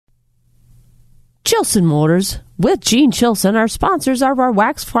Chilson Motors with Gene Chilson are sponsors of our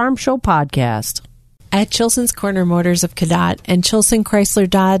Wax Farm Show podcast. At Chilson's Corner Motors of Cadott and Chilson Chrysler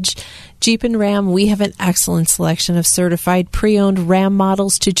Dodge Jeep and Ram, we have an excellent selection of certified pre-owned Ram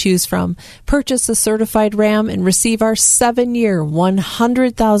models to choose from. Purchase a certified Ram and receive our 7-year,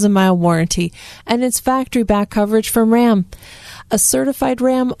 100,000-mile warranty and its factory-back coverage from Ram. A certified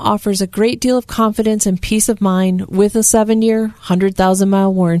Ram offers a great deal of confidence and peace of mind with a 7-year,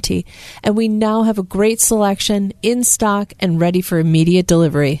 100,000-mile warranty. And we now have a great selection in stock and ready for immediate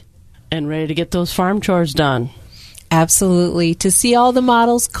delivery. And ready to get those farm chores done. Absolutely. To see all the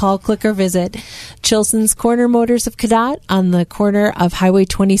models, call, click, or visit Chilson's Corner Motors of Cadott on the corner of Highway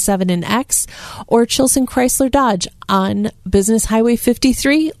 27 and X, or Chilson Chrysler Dodge on Business Highway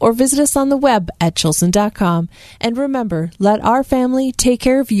 53, or visit us on the web at chilson.com. And remember, let our family take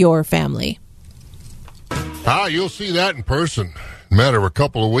care of your family. You'll see that in person in a matter of a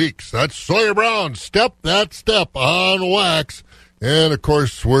couple of weeks. That's Sawyer Brown, Step That Step on Wax. And, of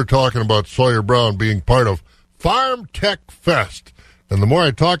course, we're talking about Sawyer Brown being part of Farm Tech Fest. And the more I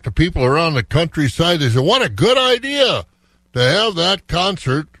talk to people around the countryside, they say, what a good idea to have that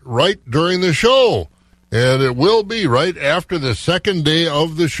concert right during the show. And it will be right after the second day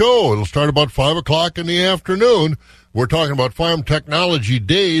of the show. It'll start about 5 o'clock in the afternoon. We're talking about Farm Technology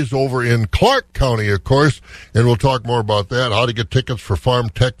Days over in Clark County, of course, and we'll talk more about that, how to get tickets for Farm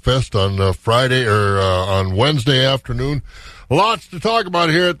Tech Fest on Friday or on Wednesday afternoon. Lots to talk about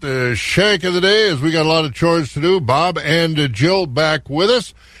here at the Shank of the Day as we got a lot of chores to do. Bob and Jill back with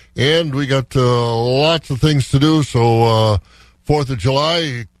us, and we got lots of things to do. So 4th of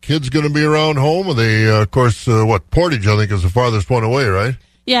July, kids going to be around home. And they, of course, Portage, I think, is the farthest one away, right?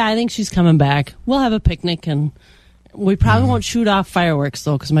 Yeah, I think she's coming back. We'll have a picnic, and we probably won't shoot off fireworks,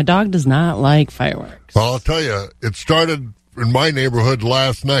 though, because my dog does not like fireworks. Well, I'll tell you, it started in my neighborhood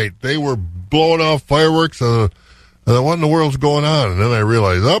last night. They were blowing off fireworks. What in the world's going on? And then I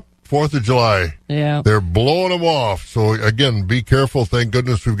realized, 4th of July. Yeah. They're blowing them off. So, again, be careful. Thank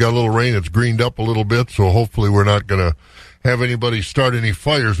goodness we've got a little rain. It's greened up a little bit, so hopefully we're not going to have anybody start any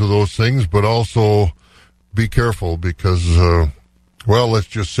fires with those things. But also be careful because, let's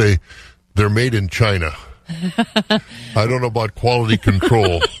just say they're made in China. I don't know about quality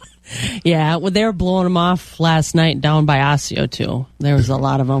control. Yeah, well, they were blowing them off last night down by Osseo, too. There was a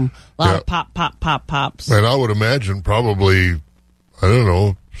lot of them. A lot of pop, pop, pop, pops. And I would imagine probably, I don't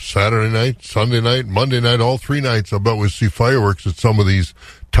know, Saturday night, Sunday night, Monday night, all 3 nights, I bet we'll see fireworks at some of these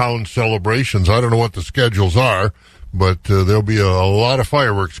town celebrations. I don't know what the schedules are, but there'll be a lot of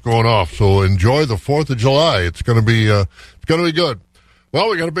fireworks going off. So enjoy the 4th of July. It's going to be good. Well,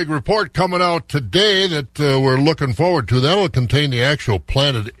 we got a big report coming out today that we're looking forward to. That'll contain the actual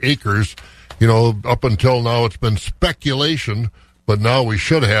planted acres. You know, up until now it's been speculation, but now we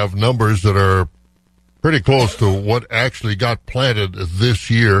should have numbers that are pretty close to what actually got planted this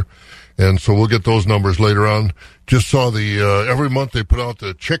year. And so we'll get those numbers later on. Just saw every month they put out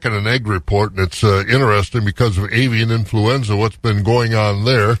the chicken and egg report, and it's interesting because of avian influenza, what's been going on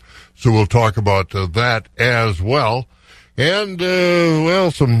there. So we'll talk about that as well. And,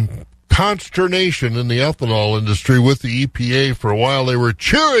 some consternation in the ethanol industry with the EPA. For a while, they were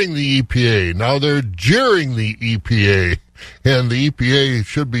cheering the EPA. Now they're jeering the EPA. And the EPA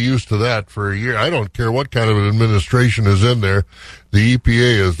should be used to that for a year. I don't care what kind of an administration is in there. The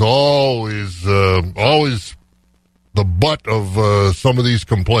EPA is always the butt of some of these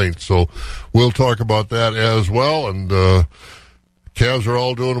complaints. So we'll talk about that as well. And, Cavs are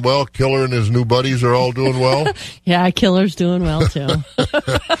all doing well. Killer and his new buddies are all doing well. Yeah, Killer's doing well, too.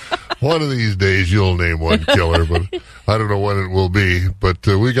 One of these days you'll name one Killer, but I don't know when it will be. But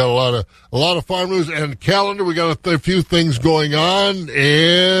we got a lot of farm news and calendar. We got a few things going on.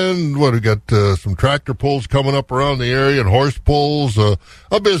 And we got some tractor pulls coming up around the area and horse pulls. A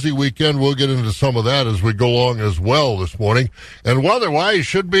busy weekend. We'll get into some of that as we go along as well this morning. And weather-wise,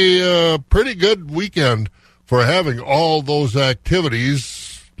 should be a pretty good weekend for having all those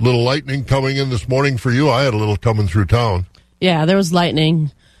activities. Little lightning coming in this morning for you. I had a little coming through town. Yeah, there was lightning.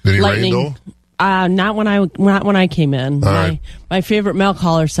 Did it rain though? Not when I came in. My favorite mail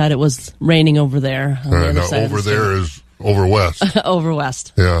caller said it was raining over there. All right, now over there is over west. Over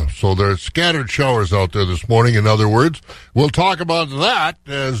west. Yeah, so there's scattered showers out there this morning, in other words. We'll talk about that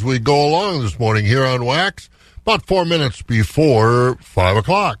as we go along this morning here on Wax, about 4 minutes before 5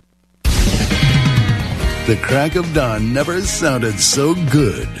 o'clock. The crack of dawn never sounded so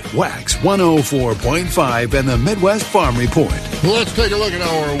good. Wax 104.5 and the Midwest Farm Report. Let's take a look at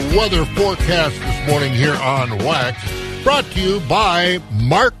our weather forecast this morning here on Wax. Brought to you by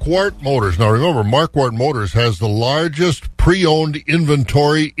Marquardt Motors. Now remember, Marquardt Motors has the largest pre-owned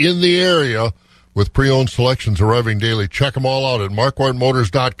inventory in the area with pre-owned selections arriving daily. Check them all out at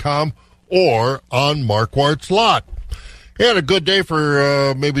marquardtmotors.com or on Marquardt's lot. And a good day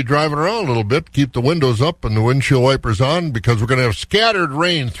for maybe driving around a little bit. Keep the windows up and the windshield wipers on because we're going to have scattered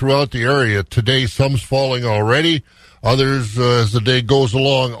rain throughout the area. Today, some's falling already. Others, as the day goes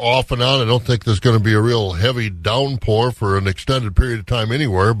along, off and on. I don't think there's going to be a real heavy downpour for an extended period of time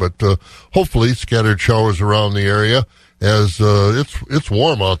anywhere, but hopefully scattered showers around the area as it's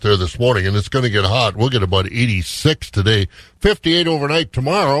warm out there this morning, and it's going to get hot. We'll get about 86 today, 58 overnight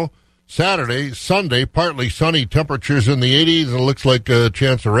tomorrow. Saturday, Sunday, partly sunny, temperatures in the 80s, and it looks like a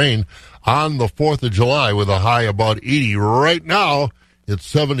chance of rain on the 4th of July with a high about 80. Right now, it's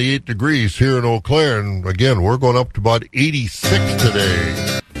 78 degrees here in Eau Claire, and again, we're going up to about 86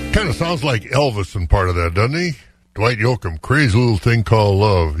 today. Kind of sounds like Elvis in part of that, doesn't he? Dwight Yoakam, Crazy Little Thing Called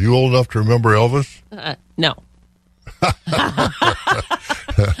Love. You old enough to remember Elvis? No.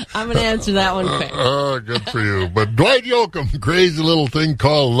 I'm going to answer that one quick. Oh, good for you. But Dwight Yoakam, Crazy Little Thing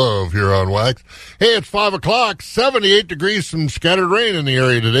Called Love here on Wax. Hey, it's 5 o'clock, 78 degrees, some scattered rain in the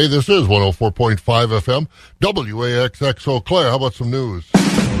area today. This is 104.5 FM, WAXX Eau Claire. How about some news?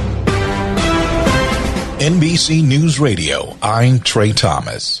 NBC News Radio, I'm Trey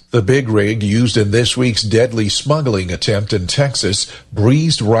Thomas. The big rig used in this week's deadly smuggling attempt in Texas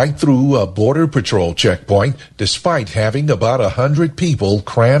breezed right through a Border Patrol checkpoint despite having about 100 people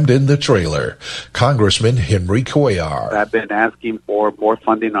crammed in the trailer. Congressman Henry Cuellar. I've been asking for more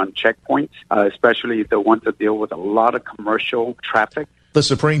funding on checkpoints, especially the ones that deal with a lot of commercial traffic. The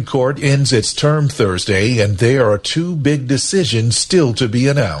Supreme Court ends its term Thursday, and there are two big decisions still to be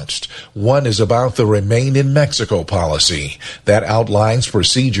announced. One is about the Remain in Mexico policy that outlines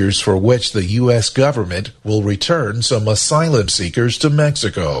procedures for which the U.S. government will return some asylum seekers to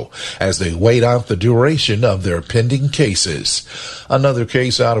Mexico as they wait out the duration of their pending cases. Another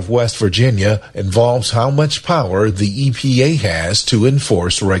case out of West Virginia involves how much power the EPA has to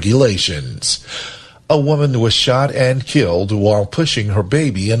enforce regulations. A woman was shot and killed while pushing her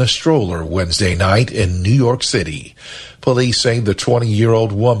baby in a stroller Wednesday night in New York City. Police say the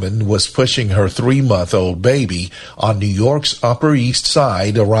 20-year-old woman was pushing her 3-month-old baby on New York's Upper East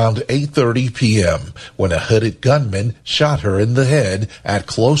Side around 8:30 p.m. when a hooded gunman shot her in the head at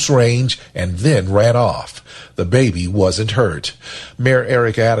close range and then ran off. The baby wasn't hurt. Mayor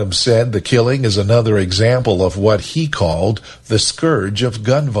Eric Adams said the killing is another example of what he called the scourge of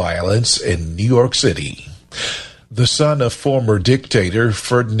gun violence in New York City. The son of former dictator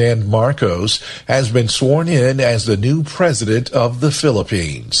Ferdinand Marcos has been sworn in as the new president of the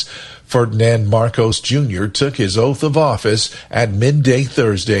Philippines. Ferdinand Marcos Jr. took his oath of office at midday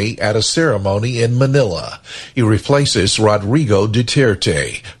Thursday at a ceremony in Manila. He replaces Rodrigo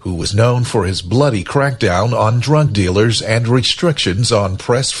Duterte, who was known for his bloody crackdown on drug dealers and restrictions on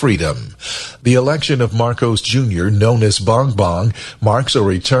press freedom. The election of Marcos Jr., known as Bongbong, marks a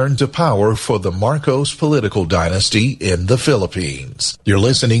return to power for the Marcos political dynasty in the Philippines. You're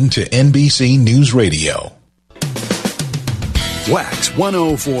listening to NBC News Radio. Wax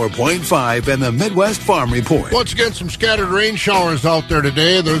 104.5 and the Midwest Farm Report. Once again, some scattered rain showers out there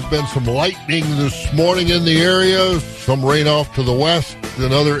today. There's been some lightning this morning in the area, some rain off to the west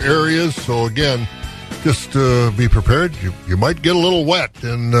in other areas. So again, just be prepared. You might get a little wet,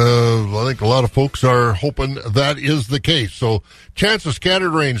 and I think a lot of folks are hoping that is the case. So chance of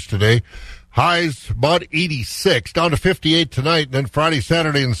scattered rains today. Highs about 86, down to 58 tonight, and then Friday,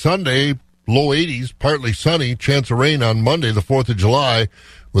 Saturday, and Sunday, low 80s, partly sunny, chance of rain on Monday, the 4th of July,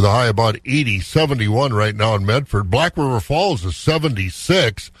 with a high about 80, 71 right now in Medford. Black River Falls is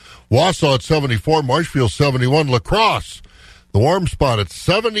 76, Wausau at 74, Marshfield 71, La Crosse, the warm spot at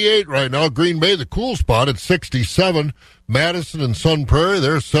 78 right now, Green Bay, the cool spot at 67, Madison and Sun Prairie,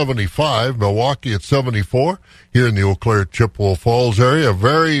 they're 75, Milwaukee at 74, here in the Eau Claire Chippewa Falls area,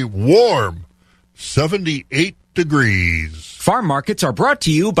 very warm, 78 degrees. Farm markets are brought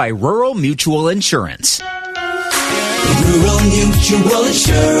to you by Rural Mutual Insurance. Rural Mutual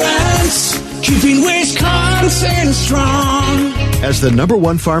Insurance, keeping Wisconsin strong. As the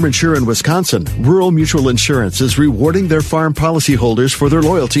 #1 farm insurer in Wisconsin, Rural Mutual Insurance is rewarding their farm policyholders for their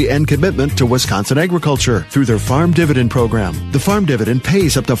loyalty and commitment to Wisconsin agriculture through their Farm Dividend program. The Farm Dividend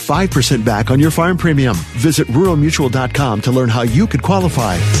pays up to 5% back on your farm premium. Visit ruralmutual.com to learn how you could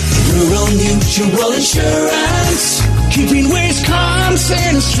qualify. Rural Mutual Insurance, keeping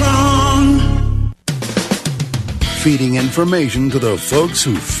Wisconsin strong. feeding information to the folks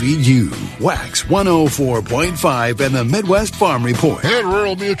who feed you. Wax 104.5 and the Midwest Farm Report. And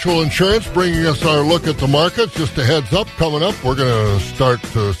Rural Mutual Insurance bringing us our look at the markets. Just a heads up, coming up, we're going to start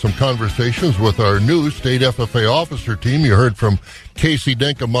some conversations with our new state FFA officer team. You heard from Casey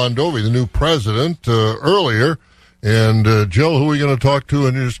Denka-Mondovi, the new president, earlier. And, Jill, who are we going to talk to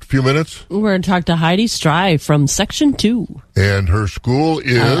in just a few minutes? We're going to talk to Heidi Stry from Section 2. And her school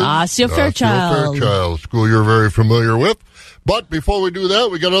is? Osseo Fairchild. Fairchild, school you're very familiar with. But before we do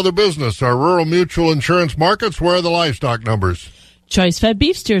that, we got other business. Our Rural Mutual Insurance markets, where are the livestock numbers? Choice-fed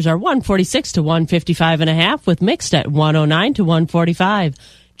beef steers are 146 to 155.5, with mixed at 109 to 145.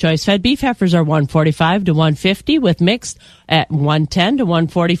 Choice-fed beef heifers are 145 to 150, with mixed at 110 to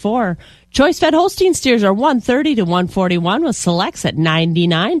 144. Choice-fed Holstein steers are 130 to 141, with selects at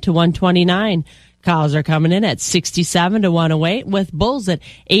 99 to 129. Cows are coming in at 67 to 108, with bulls at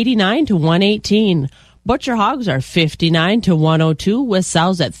 89 to 118. Butcher hogs are 59 to 102, with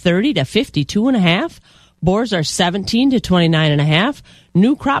sows at 30 to 52.5. Boars are 17 to 29.5.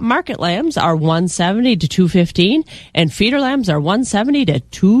 New crop market lambs are 170 to 215, and feeder lambs are 170 to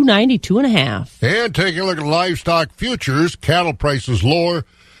 292.5. And taking a look at livestock futures, cattle prices lower.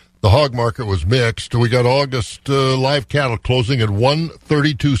 The hog market was mixed. We got August live cattle closing at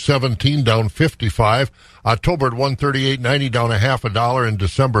 132.17, down 55. October at 138.90, down $0.50. In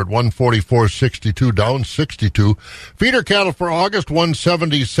December at 144.62, down 62. Feeder cattle for August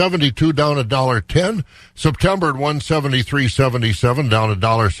 170.72, down $1.10. September at 173.77, down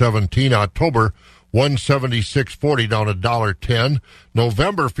 $1.17. October 176.40, down $1.10.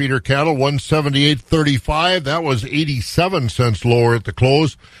 November feeder cattle 178.35. That was 87 cents lower at the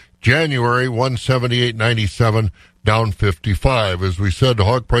close. January 178.97, down 55. As we said, the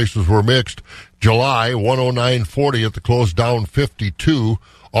hog prices were mixed. July 109.40 at the close, down 52.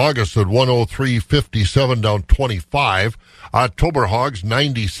 August at 103.57, down 25. October hogs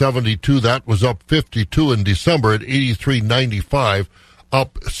 90.72. That was up 52. In December at 83.95,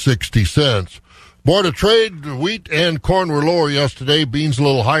 up 60 cents. Board of Trade, wheat and corn were lower yesterday. Beans a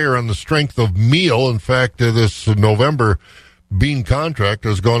little higher on the strength of meal. In fact, this November bean contract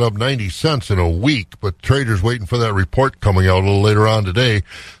has gone up 90 cents in a week, but traders waiting for that report coming out a little later on today.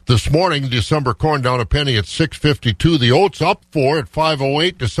 This morning, December corn down a penny at 6.52. The oats up 4 at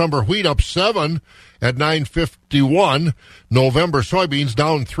 5.08. December wheat up 7 at 9.51. November soybeans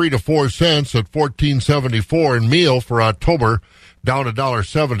down 3 to 4 cents at 14.74. And meal for October down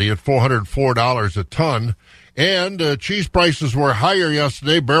 $1.70 at $404 a ton. And cheese prices were higher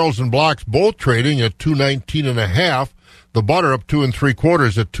yesterday. Barrels and blocks both trading at $2.19.5. The butter up 2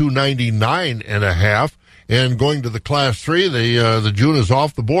 3/4 at $2.99.5. And going to the class 3, the June is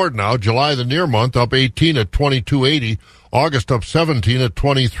off the board now. July, the near month, up 18 at $22.80. August up 17 at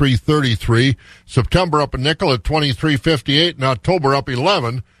 $23.33. September up a nickel at $23.58. And October up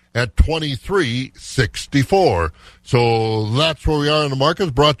 11 at $23.64. So that's where we are in the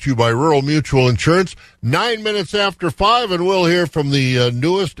markets, brought to you by Rural Mutual Insurance. 9 minutes after 5, and we'll hear from the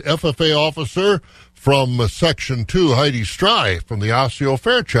newest FFA officer from Section 2, Heidi Stry from the Osseo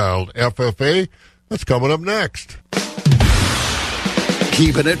Fairchild FFA. That's coming up next.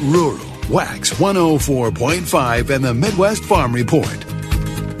 Keeping it rural. Wax 104.5 and the Midwest Farm Report.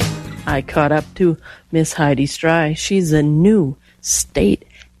 I caught up to Miss Heidi Stry. She's a new state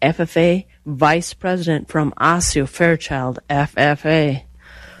FFA vice president from Osseo Fairchild FFA.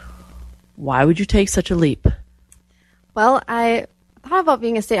 Why would you take such a leap? Well, I thought about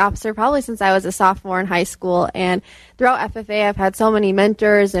being a state officer probably since I was a sophomore in high school, and throughout FFA I've had so many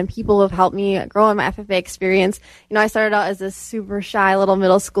mentors and people who have helped me grow in my FFA experience. You know, I started out as a super shy little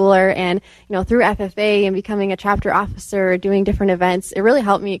middle schooler, and through FFA and becoming a chapter officer, doing different events, it really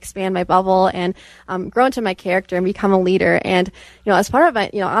helped me expand my bubble and grow into my character and become a leader. And as part of my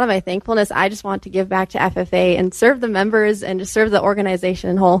out of my thankfulness, I just want to give back to FFA and serve the members and just serve the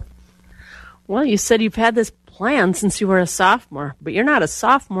organization in whole. Well, you said you've had this plan since you were a sophomore, but you're not a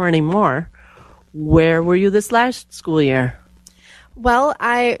sophomore anymore. Where were you this last school year? Well,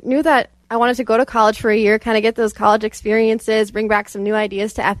 I knew that I wanted to go to college for a year, kind of get those college experiences, bring back some new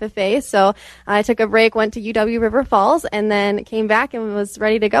ideas to FFA. So I took a break, went to UW River Falls, and then came back and was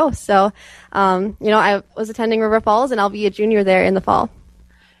ready to go. So, I was attending River Falls, and I'll be a junior there in the fall.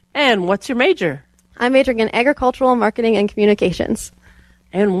 And what's your major? I'm majoring in agricultural marketing and communications.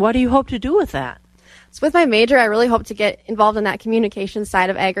 And what do you hope to do with that? So with my major, I really hope to get involved in that communication side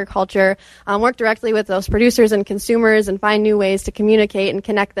of agriculture, work directly with those producers and consumers and find new ways to communicate and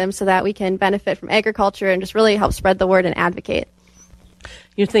connect them so that we can benefit from agriculture and just really help spread the word and advocate.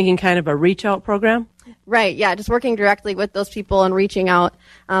 You're thinking kind of a reach-out program? Right, yeah, just working directly with those people and reaching out,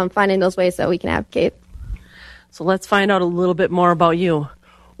 finding those ways that we can advocate. So let's find out a little bit more about you.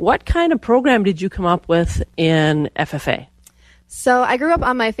 What kind of program did you come up with in FFA? So I grew up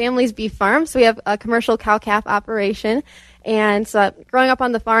on my family's beef farm, so we have a commercial cow-calf operation. And so growing up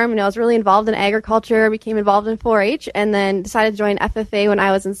on the farm, I was really involved in agriculture, became involved in 4-H, and then decided to join FFA when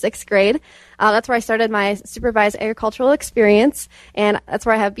I was in 6th grade. That's where I started my supervised agricultural experience, and that's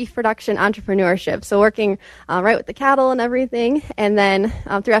where I have beef production entrepreneurship. So working right with the cattle and everything. And then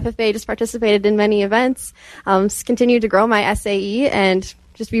through FFA, just participated in many events, continued to grow my SAE, and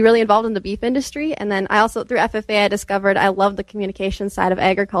just be really involved in the beef industry. And then I also, through FFA, I discovered I love the communication side of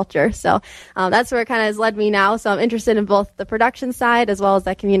agriculture. So that's where it kind of has led me now. So I'm interested in both the production side as well as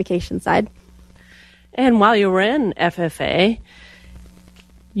that communication side. And while you were in FFA,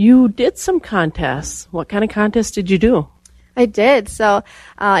 you did some contests. What kind of contests did you do? I did. So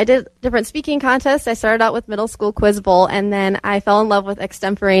I did different speaking contests. I started out with Middle School Quiz Bowl, and then I fell in love with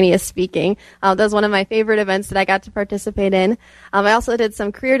extemporaneous speaking. That was one of my favorite events that I got to participate in. I also did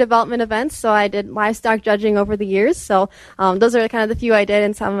some career development events, so I did livestock judging over the years. So those are kind of the few I did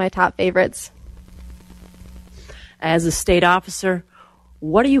and some of my top favorites. As a state officer,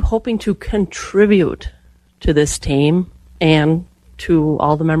 what are you hoping to contribute to this team and to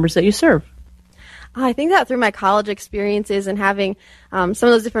all the members that you serve? I think that through my college experiences and having some of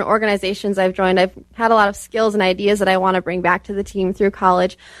those different organizations I've joined, I've had a lot of skills and ideas that I want to bring back to the team through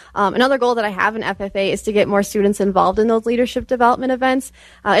college. Another goal that I have in FFA is to get more students involved in those leadership development events.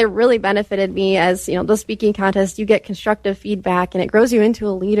 It really benefited me as, those speaking contests, you get constructive feedback and it grows you into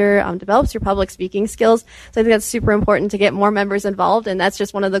a leader, develops your public speaking skills. So I think that's super important to get more members involved, and that's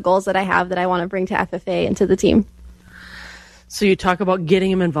just one of the goals that I have that I want to bring to FFA and to the team. So you talk about getting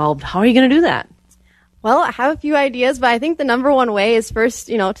them involved. How are you going to do that? Well, I have a few ideas, but I think the number one way is first,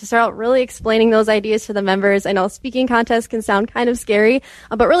 to start out really explaining those ideas to the members. I know speaking contests can sound kind of scary,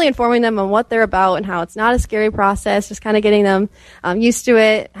 but really informing them on what they're about and how it's not a scary process, just kind of getting them used to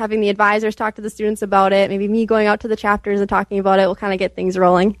it, having the advisors talk to the students about it, maybe me going out to the chapters and talking about it will kind of get things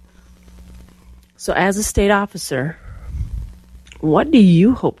rolling. So as a state officer, what do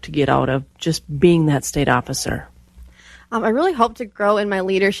you hope to get out of just being that state officer? I really hope to grow in my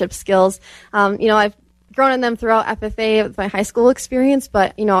leadership skills. I've grown in them throughout FFA with my high school experience,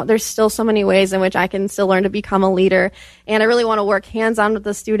 but, there's still so many ways in which I can still learn to become a leader. And I really want to work hands-on with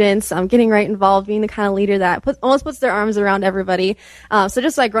the students, getting right involved, being the kind of leader that almost puts their arms around everybody. So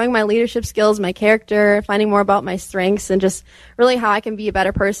just like growing my leadership skills, my character, finding more about my strengths, and just really how I can be a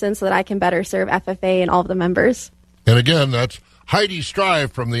better person so that I can better serve FFA and all of the members. And again, that's Heidi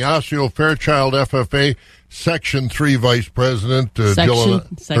Strive from the Osseo Fairchild FFA Section 3 Vice President.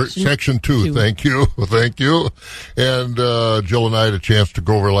 Section 2. Thank you. And Jill and I had a chance to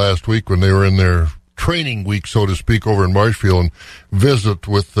go over last week when they were in their training week, so to speak, over in Marshfield and visit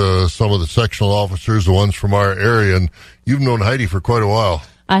with some of the sectional officers, the ones from our area. And you've known Heidi for quite a while.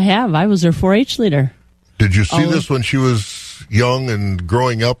 I have. I was her 4-H leader. Did you see this when she was young and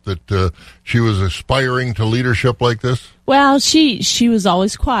growing up, that she was aspiring to leadership like this? Well, she was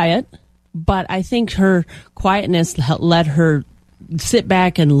always quiet, but I think her quietness let her sit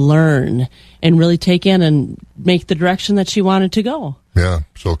back and learn and really take in and make the direction that she wanted to go. Yeah,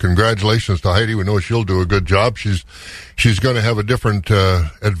 so congratulations to Heidi. We know she'll do a good job. She's going to have a different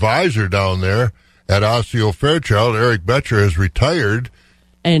advisor down there at Osseo Fairchild. Eric Betcher has retired.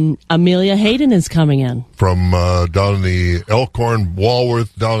 And Amelia Hayden is coming in. From down in the Elkhorn,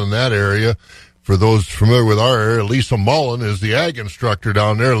 Walworth, down in that area. For those familiar with our area, Lisa Mullen is the ag instructor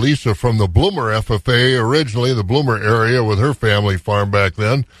down there. Lisa from the Bloomer FFA, originally the Bloomer area with her family farm back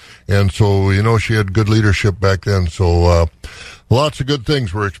then. And so, she had good leadership back then. So lots of good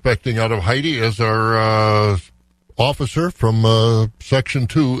things we're expecting out of Heidi as our officer from Section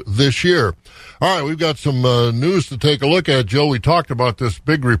 2 this year. All right, we've got some news to take a look at, Jill. We talked about this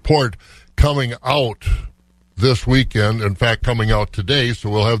big report coming out this weekend, in fact, coming out today, so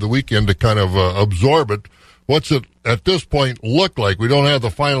we'll have the weekend to kind of absorb it. What's it, at this point, look like? We don't have the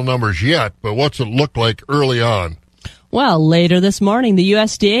final numbers yet, but what's it look like early on? Well, later this morning, the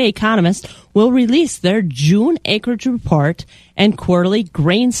USDA economists will release their June acreage report and quarterly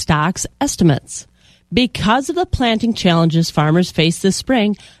grain stocks estimates. Because of the planting challenges farmers face this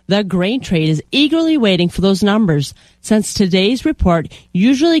spring, the grain trade is eagerly waiting for those numbers, since today's report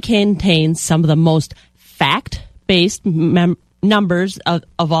usually contains some of the most fact-based numbers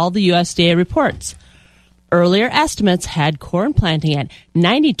of all the USDA reports. Earlier estimates had corn planting at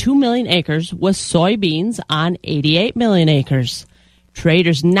 92 million acres with soybeans on 88 million acres.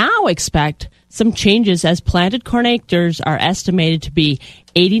 Traders now expect some changes as planted corn acres are estimated to be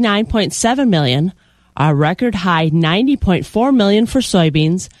 89.7 million, a record high 90.4 million for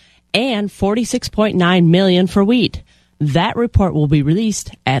soybeans, and $46.9 million for wheat. That report will be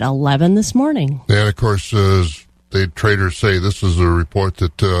released at 11 this morning. And, of course, as the traders say, this is a report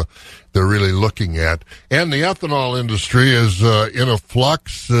that they're really looking at. And the ethanol industry is in a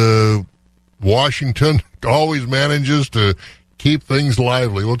flux. Washington always manages to keep things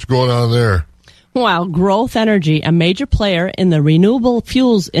lively. What's going on there? While Growth Energy, a major player in the renewable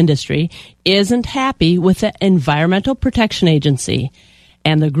fuels industry, isn't happy with the Environmental Protection Agency.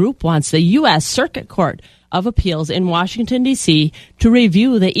 And the group wants the U.S. Circuit Court of Appeals in Washington, D.C. to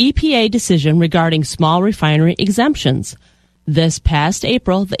review the EPA decision regarding small refinery exemptions. This past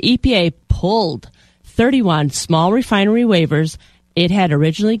April, the EPA pulled 31 small refinery waivers it had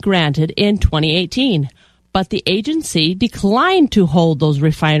originally granted in 2018. But the agency declined to hold those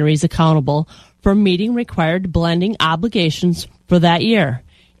refineries accountable for meeting required blending obligations for that year.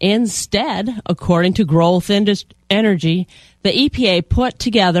 Instead, according to Growth Energy, the EPA put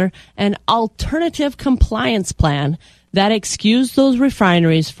together an alternative compliance plan that excused those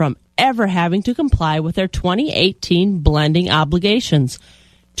refineries from ever having to comply with their 2018 blending obligations.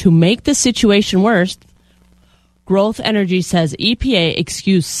 To make the situation worse, Growth Energy says EPA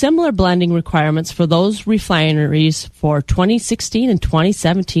excused similar blending requirements for those refineries for 2016 and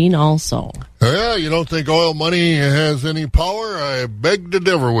 2017 also. Yeah, you don't think oil money has any power? I beg to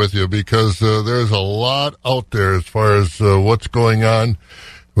differ with you, because there's a lot out there as far as what's going on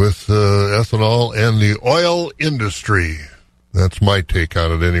with ethanol and the oil industry. That's my take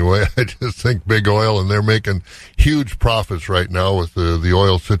on it anyway. I just think big oil, and they're making huge profits right now with the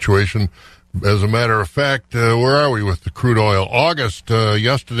oil situation. As a matter of fact, where are we with the crude oil? August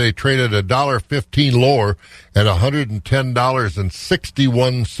yesterday traded $1.15 lower at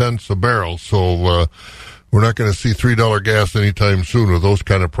 $110.61 a barrel. So we're not going to see $3 gas anytime soon with those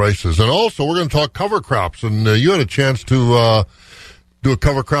kind of prices. And also, we're going to talk cover crops. And you had a chance to do a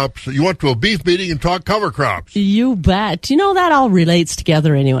cover crops. You went to a beef meeting and talk cover crops. You bet. You know, that all relates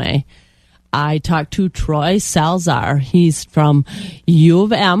together anyway. I talked to Troy Salzar. He's from U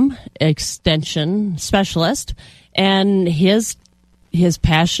of M, extension specialist, and his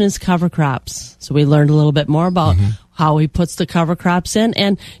passion is cover crops. So we learned a little bit more about how he puts the cover crops in,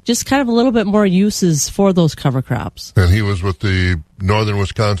 and just kind of a little bit more uses for those cover crops. And he was with the Northern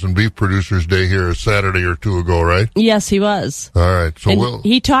Wisconsin Beef Producers Day here a Saturday or two ago, right? Yes, he was. All right. So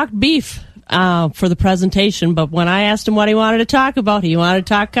he talked beef for the presentation, but when I asked him what he wanted to talk about, he wanted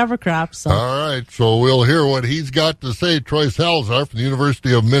to talk cover crops. So. All right, so we'll hear what he's got to say. Troy Salzar from the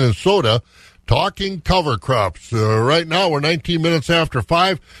University of Minnesota, talking cover crops. Right now, we're 19 minutes after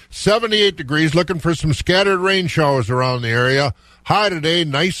 5, 78 degrees, looking for some scattered rain showers around the area. High today,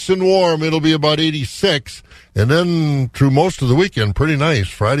 nice and warm. It'll be about 86. And then through most of the weekend, pretty nice.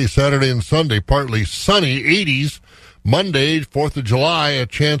 Friday, Saturday, and Sunday, partly sunny, 80s. Monday, 4th of July, a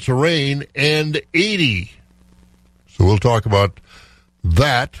chance of rain, and 80. So we'll talk about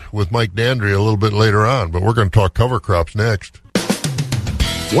that with Mike Dandry a little bit later on, but we're going to talk cover crops next.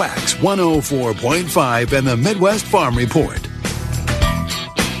 Wax 104.5 and the Midwest Farm Report.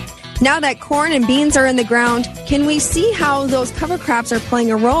 Now that corn and beans are in the ground, can we see how those cover crops are playing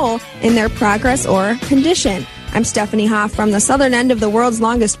a role in their progress or condition? I'm Stephanie Hoff from the southern end of the world's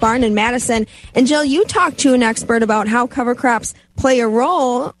longest barn in Madison. And Jill, you talked to an expert about how cover crops play a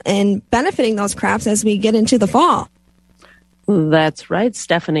role in benefiting those crops as we get into the fall. That's right,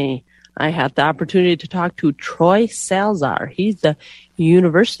 Stephanie. I had the opportunity to talk to Troy Salzar. He's the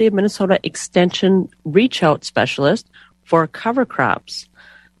University of Minnesota Extension Reach Out Specialist for cover crops.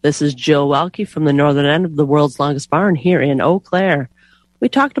 This is Jill Welke from the northern end of the world's longest barn here in Eau Claire. We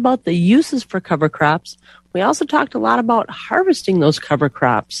talked about the uses for cover crops. We also talked a lot about harvesting those cover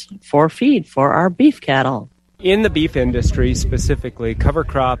crops for feed for our beef cattle. In the beef industry specifically, cover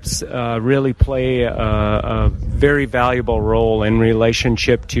crops really play a very valuable role in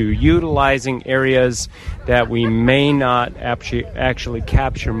relationship to utilizing areas that we may not actually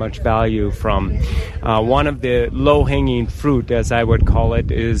capture much value from. One of the low-hanging fruit, as I would call it,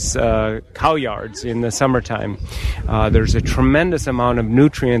 is cow yards in the summertime. There's a tremendous amount of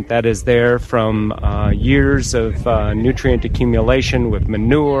nutrient that is there from years of nutrient accumulation with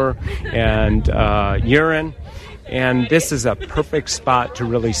manure and urine. And this is a perfect spot to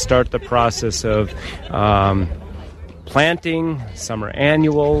really start the process of planting summer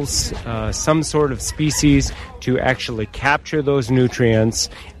annuals, some sort of species to actually capture those nutrients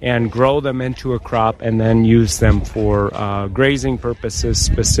and grow them into a crop and then use them for grazing purposes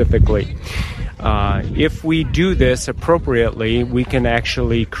specifically. If we do this appropriately, we can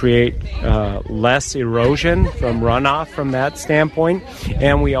actually create less erosion from runoff from that standpoint,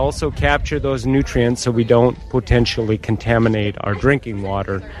 and we also capture those nutrients so we don't potentially contaminate our drinking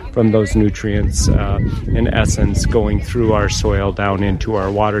water from those nutrients, in essence, going through our soil down into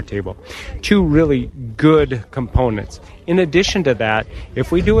our water table. Two really good components. In addition to that,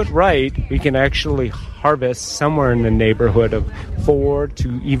 if we do it right, we can actually harvest somewhere in the neighborhood of 4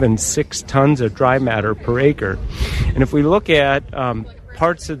 to even 6 tons of dry matter per acre. And if we look at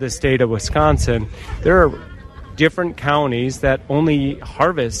parts of the state of Wisconsin, there are different counties that only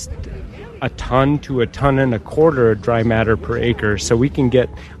harvest a ton to a ton and a quarter of dry matter per acre. So we can get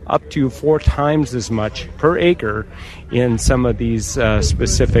up to 4 times as much per acre in some of these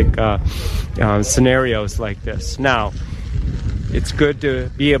specific scenarios like this. Now, it's good to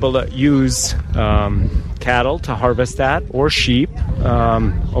be able to use cattle to harvest that, or sheep,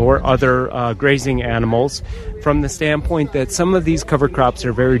 or other grazing animals, from the standpoint that some of these cover crops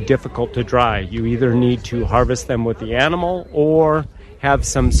are very difficult to dry. You either need to harvest them with the animal or have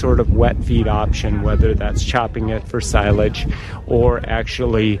some sort of wet feed option, whether that's chopping it for silage or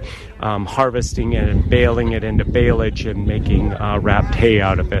actually harvesting it and baling it into baleage and making wrapped hay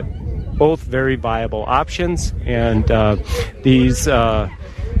out of it. Both very viable options, and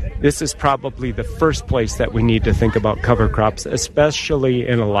this is probably the first place that we need to think about cover crops, especially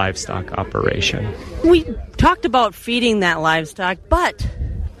in a livestock operation. We talked about feeding that livestock, but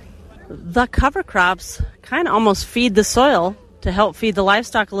the cover crops kind of almost feed the soil to help feed the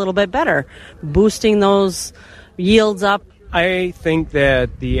livestock a little bit better, boosting those yields up. I think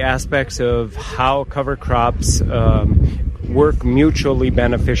that the aspects of how cover crops work mutually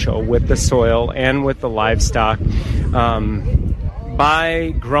beneficial with the soil and with the livestock.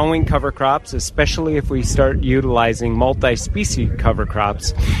 By growing cover crops, especially if we start utilizing multi-species cover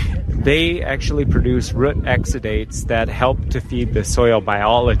crops, they actually produce root exudates that help to feed the soil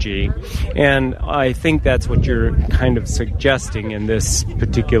biology. And I think that's what you're kind of suggesting in this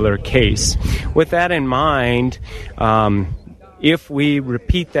particular case. With that in mind, if we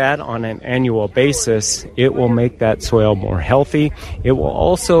repeat that on an annual basis, it will make that soil more healthy. It will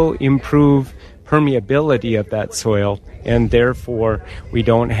also improve permeability of that soil, and therefore we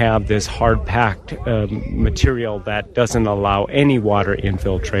don't have this hard-packed material that doesn't allow any water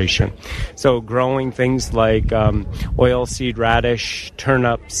infiltration. So growing things like oilseed radish,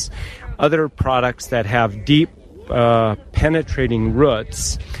 turnips, other products that have deep penetrating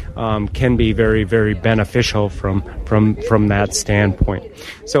roots can be very, very beneficial from that standpoint.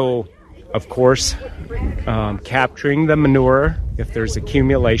 So, of course, capturing the manure, if there's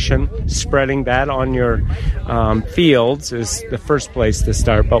accumulation, spreading that on your fields is the first place to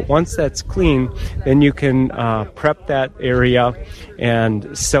start. But once that's clean, then you can prep that area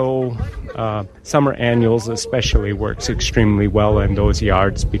and sow. Summer annuals especially works extremely well in those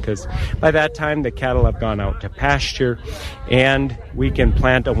yards, because by that time the cattle have gone out to pasture, and we can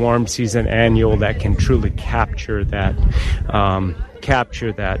plant a warm season annual that can truly capture that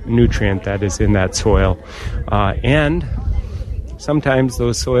nutrient that is in that soil. And sometimes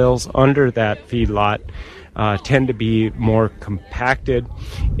those soils under that feedlot tend to be more compacted,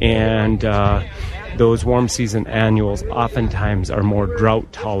 and those warm season annuals oftentimes are more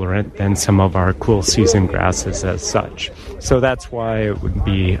drought tolerant than some of our cool season grasses as such. So that's why it would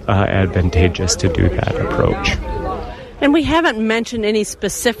be advantageous to do that approach. And we haven't mentioned any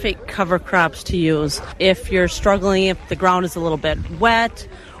specific cover crops to use. If you're struggling, if the ground is a little bit wet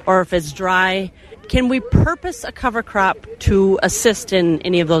or if it's dry, can we purpose a cover crop to assist in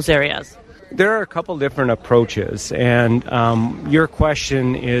any of those areas? There are a couple different approaches, and your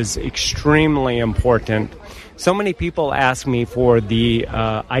question is extremely important. So many people ask me for the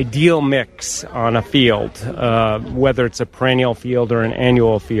ideal mix on a field, whether it's a perennial field or an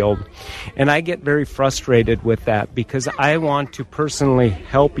annual field. And I get very frustrated with that, because I want to personally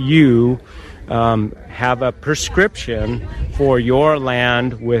help you have a prescription for your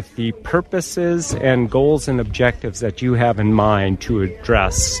land with the purposes and goals and objectives that you have in mind to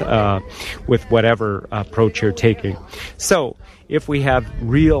address with whatever approach you're taking. So if we have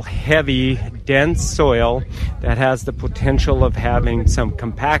real heavy, dense soil that has the potential of having some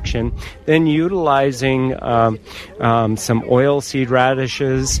compaction, then utilizing some oilseed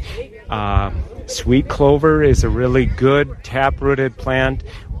radishes, sweet clover is a really good tap-rooted plant,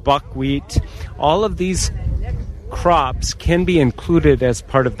 buckwheat, all of these crops can be included as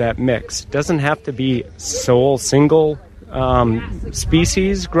part of that mix. It doesn't have to be sole single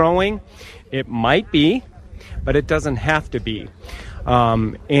species growing. It might be, but it doesn't have to be.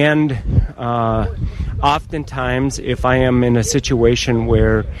 Oftentimes, if I am in a situation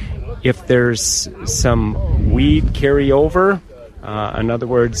where If there's some weed carryover, in other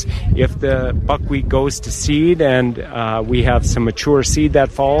words, if the buckwheat goes to seed and we have some mature seed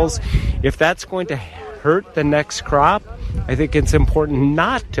that falls, if that's going to hurt the next crop, I think it's important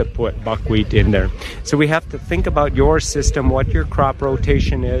not to put buckwheat in there. So we have to think about your system, what your crop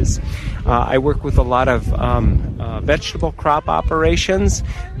rotation is. I work with a lot of vegetable crop operations.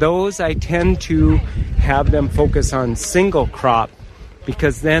 Those I tend to have them focus on single crop,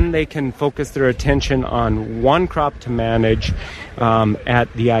 because then they can focus their attention on one crop to manage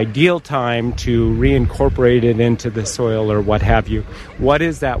at the ideal time to reincorporate it into the soil or what have you. What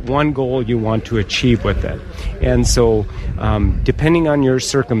is that one goal you want to achieve with it? And so depending on your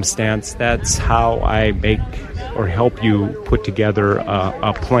circumstance, that's how I make or help you put together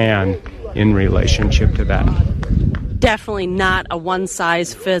a plan in relationship to that. Definitely not a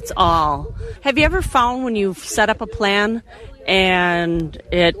one-size-fits-all. Have you ever found when you've set up a plan and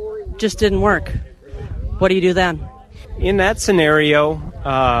it just didn't work? What do you do then? In that scenario,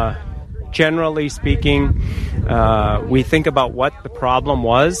 generally speaking, we think about what the problem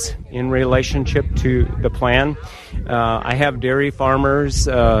was in relationship to the plan. I have dairy farmers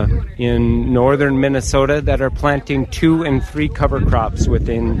in northern Minnesota that are planting 2 and 3 cover crops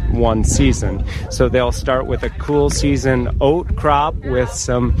within one season. So they'll start with a cool season oat crop with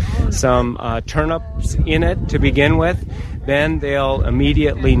some turnips in it to begin with. Then they'll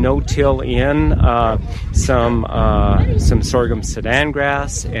immediately no-till in some sorghum Sudan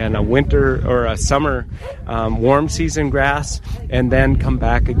grass and a winter or a summer warm season grass, and then come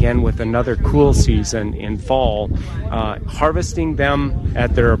back again with another cool season in fall, harvesting them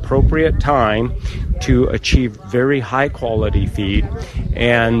at their appropriate time to achieve very high quality feed.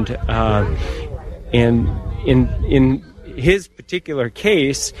 And in his particular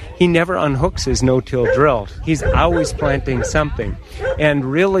case, he never unhooks his no-till drill. He's always planting something. And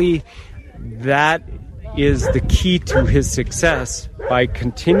really, that is the key to his success. By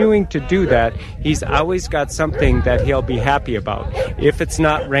continuing to do that, he's always got something that he'll be happy about. If it's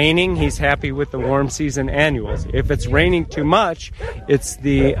not raining, he's happy with the warm season annuals. If it's raining too much, it's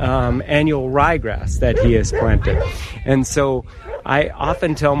the annual ryegrass that he has planted. And so I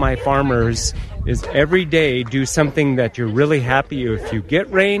often tell my farmers is every day do something that you're really happy if you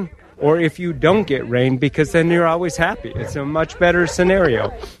get rain or if you don't get rain, because then you're always happy. It's a much better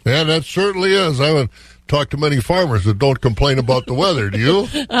scenario. Yeah, that certainly is. I haven't talked to many farmers that don't complain about the weather. Do you?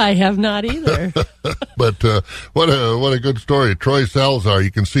 I have not either. But what a good story. Troy Salazar,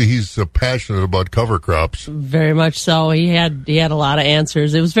 you can see he's passionate about cover crops. Very much so. He had a lot of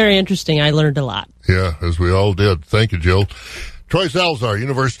answers. It was very interesting. I learned a lot. Yeah, as we all did. Thank you, Jill. Troy Salazar,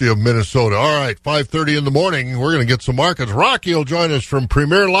 University of Minnesota. All right, 5:30 in the morning. We're going to get some markets. Rocky will join us from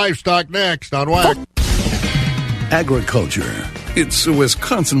Premier Livestock next on WAC. Agriculture. It's a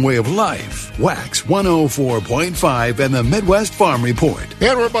Wisconsin way of life. Wax 104.5 and the Midwest Farm Report.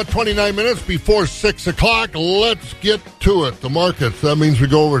 And we're about 29 minutes before 6 o'clock. Let's get to it. The markets. That means we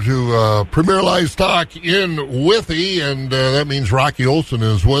go over to Premier Livestock in Withee, and that means Rocky Olson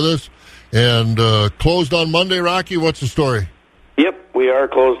is with us. And closed on Monday, Rocky. What's the story? Yep, we are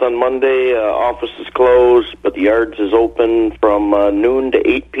closed on Monday. Office is closed, but the yards is open from noon to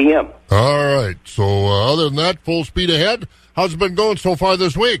 8 p.m. All right. So other than that, full speed ahead. How's it been going so far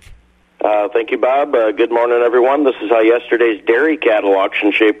this week? Thank you, Bob. Good morning, everyone. This is how yesterday's dairy cattle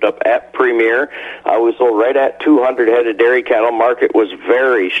auction shaped up at Premier. We sold right at 200 head of dairy cattle. Market was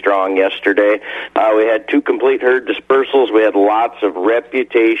very strong yesterday. We had 2 complete herd dispersals. We had lots of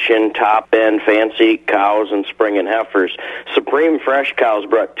reputation, top-end, fancy cows and spring and heifers. Supreme Fresh cows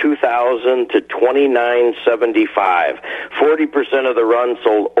brought 2,000 to 2,975. 40% of the run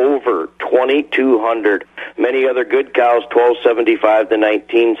sold over 2,200. Many other good cows, 1,275 to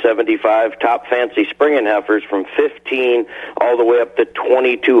 1,975. Top fancy spring and heifers from 15 all the way up to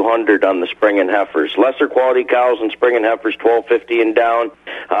 2,200 on the spring and heifers. Lesser quality cows and spring and heifers, 1,250 and down.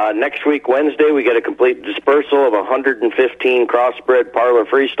 Next week, Wednesday, we get a complete dispersal of 115 crossbred parlor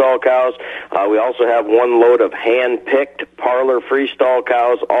freestall cows. We also have 1 load of hand-picked parlor freestall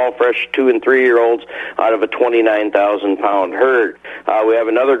cows, all fresh 2- and 3-year-olds out of a 29,000-pound herd. We have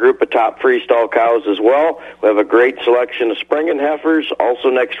another group of top freestall cows as well. We have a great selection of spring and heifers. Also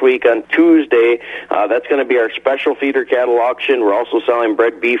next week on Tuesday, that's going to be our special feeder cattle auction. We're also selling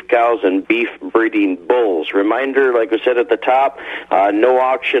bred beef cows and beef breeding bulls. Reminder, like we said at the top, no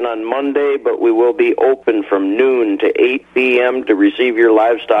auction on Monday, but we will be open from noon to 8 p.m. to receive your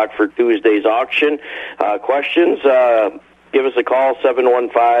livestock for Tuesday's auction. Questions? give us a call,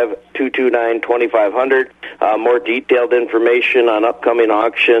 715-229-2500. More detailed information on upcoming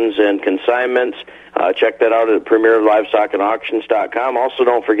auctions and consignments. Check that out at PremierLivestockAndAuctions.com. Also,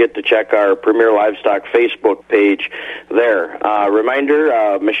 don't forget to check our Premier Livestock Facebook page there.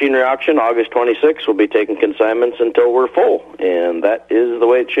 Reminder, machinery auction, August 26th. We'll be taking consignments until we're full. And that is the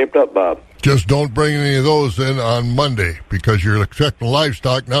way it's shaped up, Bob. Just don't bring any of those in on Monday because you're expecting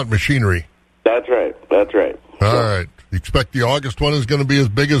livestock, not machinery. That's right. That's right. All right. You expect the August one is going to be as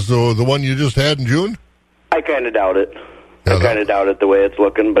big as the one you just had in June? I kind of doubt it. Yeah, I kind of doubt it the way it's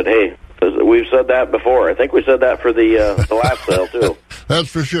looking, but hey, we've said that before. I think we said that for the last sale, too. That's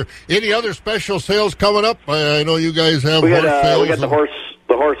for sure. Any other special sales coming up? I know you guys have horse sales. We got the horse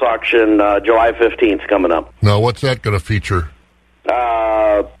auction July 15th coming up. Now, what's that going to feature?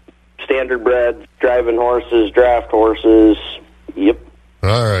 Standard bred, driving horses, draft horses. Yep.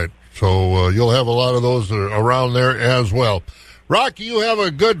 All right. So you'll have a lot of those around there as well. Rocky, you have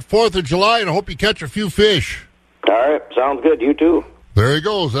a good 4th of July, and I hope you catch a few fish. All right. Sounds good. You too. There he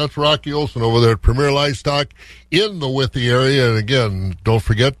goes. That's Rocky Olson over there at Premier Livestock in the Withee area. And again, don't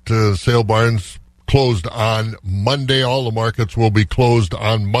forget, sale barns closed on Monday. All the markets will be closed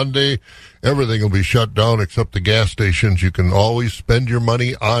on Monday. Everything will be shut down except the gas stations. You can always spend your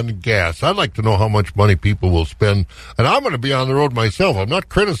money on gas. I'd like to know how much money people will spend. And I'm going to be on the road myself. I'm not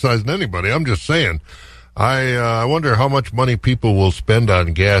criticizing anybody. I'm just saying. I wonder how much money people will spend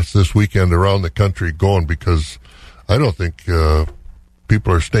on gas this weekend around the country going, because I don't think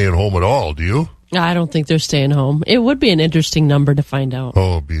people are staying home at all. Do you? I don't think they're staying home. It would be an interesting number to find out.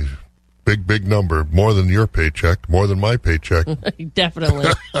 Oh, it'd be big number. More than your paycheck. More than my paycheck. Definitely.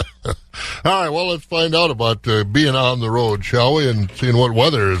 All right, well, let's find out about being on the road, shall we, and seeing what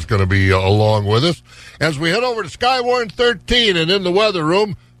weather is going to be along with us. As we head over to Skywarn 13 and in the weather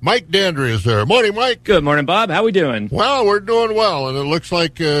room, Mike Dandry is there. Morning, Mike. Good morning, Bob. How we doing? Well, we're doing well, and it looks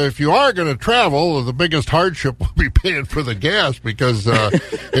like if you are going to travel, the biggest hardship will be paying for the gas, because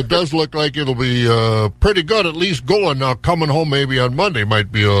it does look like it'll be pretty good, at least going. Now, coming home maybe on Monday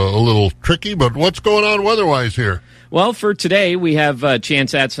might be a little tricky, but what's going on weather-wise here? Well, for today, we have a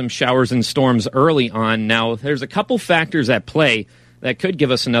chance at some showers and storms early on. Now, there's a couple factors at play that could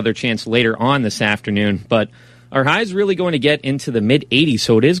give us another chance later on this afternoon, but our high is really going to get into the mid-80s,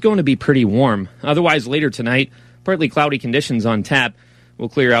 so it is going to be pretty warm. Otherwise, later tonight, partly cloudy conditions on tap will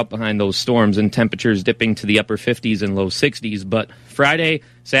clear out behind those storms, and temperatures dipping to the upper 50s and low 60s. But Friday,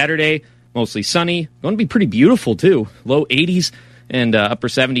 Saturday, mostly sunny. Going to be pretty beautiful, too. Low 80s and upper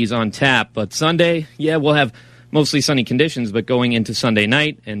 70s on tap. But Sunday, yeah, we'll have mostly sunny conditions, but going into Sunday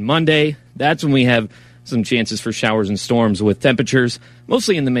night and Monday, that's when we have some chances for showers and storms with temperatures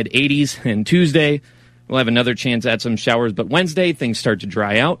mostly in the mid-80s. And Tuesday, we'll have another chance at some showers, but Wednesday, things start to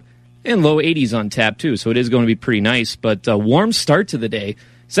dry out, and low 80s on tap, too, so it is going to be pretty nice. But a warm start to the day,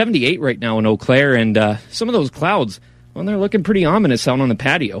 78 right now in Eau Claire, and some of those clouds, well, they're looking pretty ominous out on the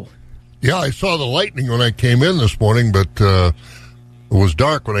patio. Yeah, I saw the lightning when I came in this morning, but it was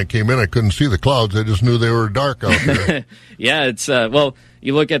dark when I came in. I couldn't see the clouds. I just knew they were dark out there. Yeah, it's, well,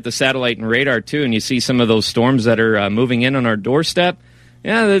 you look at the satellite and radar, too, and you see some of those storms that are moving in on our doorstep.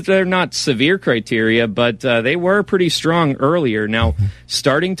 Yeah, they're not severe criteria, but they were pretty strong earlier. Now,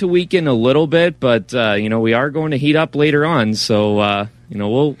 starting to weaken a little bit, but, we are going to heat up later on, so,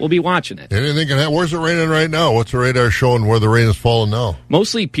 we'll be watching it. Anything can happen. Where's it raining right now? What's the radar showing where the rain is falling now?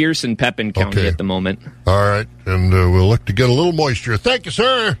 Mostly Pierce and Pepin County at the moment. All right, and we'll look to get a little moisture. Thank you,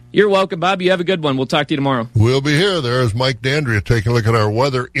 sir. You're welcome, Bob. You have a good one. We'll talk to you tomorrow. We'll be here. There's Mike Dandry taking a look at our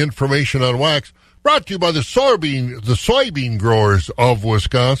weather information on Wax. Brought to you by the soybean growers of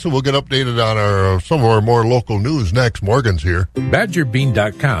Wisconsin. We'll get updated on some of our more local news next. Morgan's here.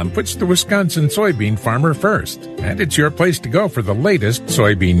 BadgerBean.com puts the Wisconsin soybean farmer first, and it's your place to go for the latest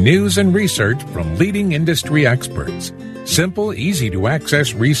soybean news and research from leading industry experts. Simple,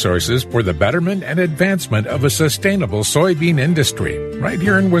 easy-to-access resources for the betterment and advancement of a sustainable soybean industry right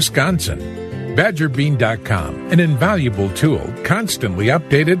here in Wisconsin. BadgerBean.com, an invaluable tool constantly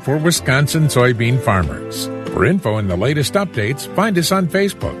updated for Wisconsin soybean farmers. For info and the latest updates, find us on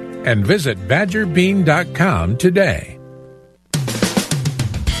Facebook and visit BadgerBean.com today.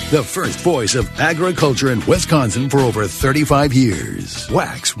 The first voice of agriculture in Wisconsin for over 35 years.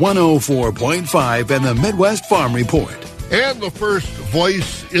 Wax 104.5 and the Midwest Farm Report. And the first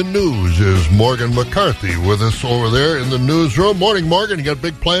voice in news is Morgan McCarthy with us over there in the newsroom. Morning, Morgan. You got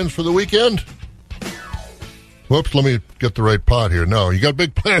big plans for the weekend? Whoops, let me get the right pot here. No, you got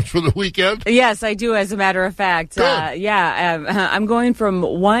big plans for the weekend? Yes, I do, as a matter of fact. I'm going from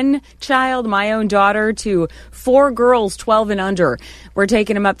one child, my own daughter, to 4 girls, 12 and under. We're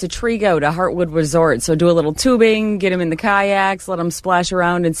taking them up to Trigo, to Heartwood Resort. So do a little tubing, get them in the kayaks, let them splash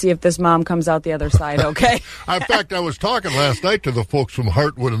around, and see if this mom comes out the other side okay. In fact, I was talking last night to the folks from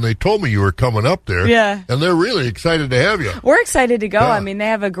Heartwood, and they told me you were coming up there. Yeah. And they're really excited to have you. We're excited to go. Yeah. I mean, they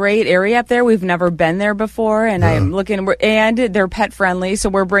have a great area up there. We've never been there before, and I'm looking, and they're pet friendly. So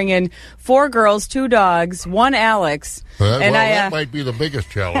we're bringing 4 girls, 2 dogs, 1 Alex. That might be the biggest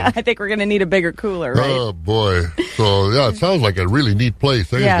challenge. I think we're going to need a bigger cooler, right? Oh, boy. So, yeah, it sounds like a really neat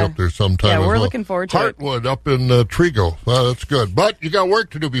place. I can go up there sometime. Yeah, we're looking forward to it. Heartwood up in Trigo. Well, that's good. But you got work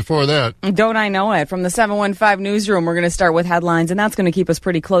to do before that. Don't I know it? From the 715 newsroom, we're going to start with headlines, and that's going to keep us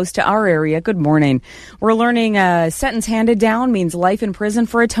pretty close to our area. Good morning. We're learning a sentence handed down means life in prison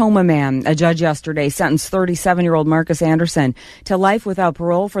for a Toma man. A judge yesterday sentenced 37-year-old Marcus Anderson to life without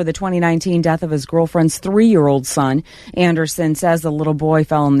parole for the 2019 death of his girlfriend's 3-year-old son. Anderson says the little boy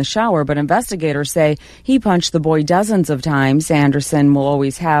fell in the shower, but investigators say he punched the boy dozens of times. Anderson will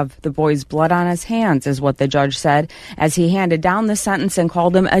always have the boy's blood on his hands, is what the judge said, as he handed down the sentence and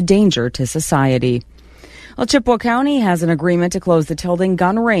called him a danger to society. Well, Chippewa County has an agreement to close the Tilden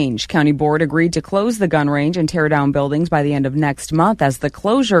gun range. County Board agreed to close the gun range and tear down buildings by the end of next month, as the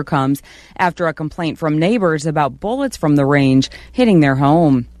closure comes after a complaint from neighbors about bullets from the range hitting their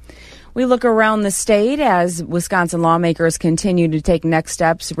home. We look around the state as Wisconsin lawmakers continue to take next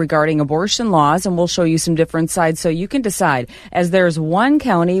steps regarding abortion laws, and we'll show you some different sides so you can decide, as there's one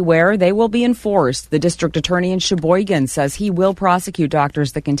county where they will be enforced. The district attorney in Sheboygan says he will prosecute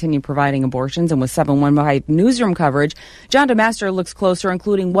doctors that continue providing abortions. And with 715 newsroom coverage, John DeMaster looks closer,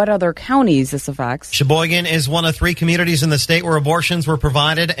 including what other counties this affects. Sheboygan is one of 3 communities in the state where abortions were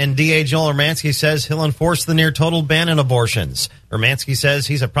provided, and DA Joel Hermansky says he'll enforce the near-total ban on abortions. Hermansky says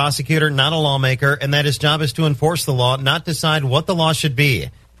he's a prosecutor, not a lawmaker, and that his job is to enforce the law, not decide what the law should be.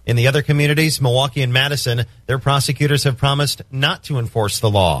 In the other communities, Milwaukee and Madison, their prosecutors have promised not to enforce the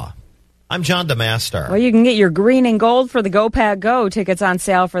law. I'm John DeMaster. Well, you can get your green and gold for the Go Pack Go tickets on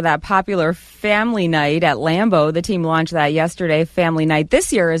sale for that popular family night at Lambeau. The team launched that yesterday. Family night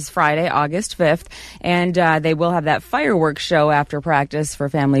this year is Friday, August 5th, and they will have that fireworks show after practice for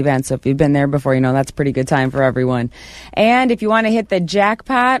family events. So if you've been there before, you know that's a pretty good time for everyone. And if you want to hit the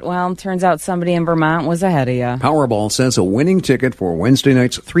jackpot, well, it turns out somebody in Vermont was ahead of you. Powerball says a winning ticket for Wednesday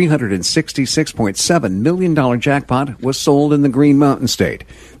night's $366.7 million jackpot was sold in the Green Mountain State.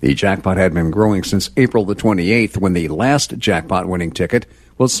 The jackpot had been growing since April the 28th, when the last jackpot winning ticket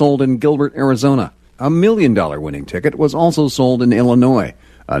was sold in Gilbert, Arizona. A $1 million winning ticket was also sold in Illinois.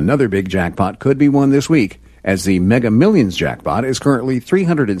 Another big jackpot could be won this week, as the Mega Millions jackpot is currently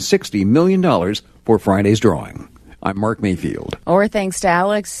 $360 million for Friday's drawing. I'm Mark Mayfield. Or thanks to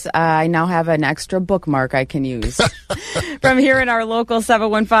Alex, I now have an extra bookmark I can use. From here in our local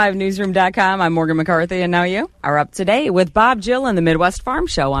 715newsroom.com, I'm Morgan McCarthy, and now you are up to date with Bob Jill and the Midwest Farm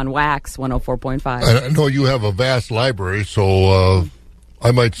Show on Wax 104.5. I know you have a vast library, so I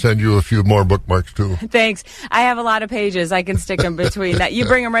might send you a few more bookmarks, too. Thanks. I have a lot of pages. I can stick them between that. You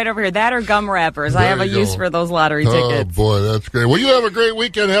bring them right over here. That or gum wrappers. I have a use for those lottery tickets. Oh, boy, that's great. Well, you have a great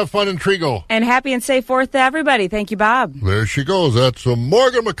weekend. Have fun in Trigo. And happy and safe 4th to everybody. Thank you, Bob. There she goes. That's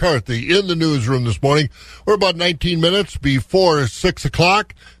Morgan McCarthy in the newsroom this morning. We're about 19 minutes before 6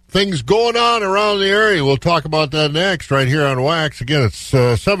 o'clock. Things going on around the area. We'll talk about that next right here on Wax. Again, it's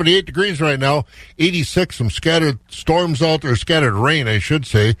 78 degrees right now, 86, some scattered storms out there, scattered rain, I should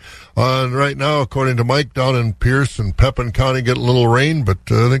say. And right now, according to Mike, down in Pierce and Pepin County, get a little rain, but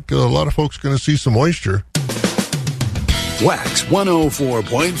I think a lot of folks are going to see some moisture. Wax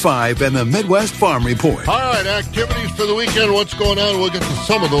 104.5 and the Midwest Farm Report. All right, activities for the weekend. What's going on? We'll get to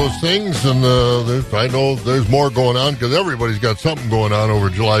some of those things. And I know there's more going on because everybody's got something going on over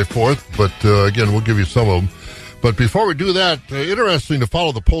July 4th. But again, we'll give you some of them. But before we do that, interesting to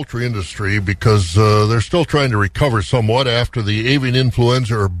follow the poultry industry because they're still trying to recover somewhat after the avian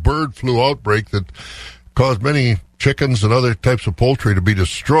influenza or bird flu outbreak that caused many chickens and other types of poultry to be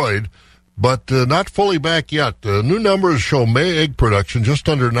destroyed. But not fully back yet. New numbers show May egg production just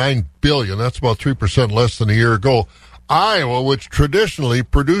under 9 billion. That's about 3% less than a year ago. Iowa, which traditionally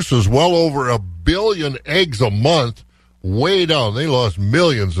produces well over 1 billion eggs a month, way down. They lost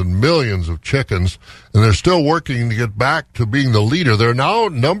millions and millions of chickens, and they're still working to get back to being the leader. They're now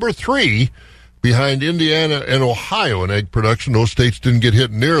number 3 behind Indiana and Ohio in egg production. Those states didn't get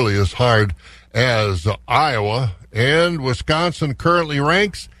hit nearly as hard as Iowa. And Wisconsin currently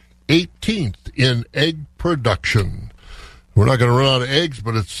ranks 18th in egg production. We're not going to run out of eggs,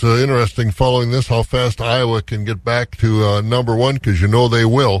 but it's interesting following this how fast Iowa can get back to number one, because you know they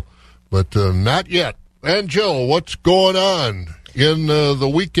will, but not yet. And Jill, what's going on in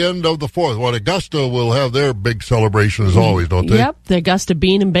the weekend of the 4th? Well, Augusta will have their big celebration as always, don't they? Yep, the Augusta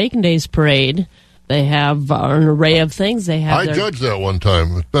Bean and Bacon Days Parade. They have an array of things. I judged that one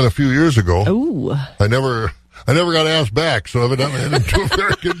time. It's been a few years ago. Ooh. I never got asked back, so evidently I didn't do a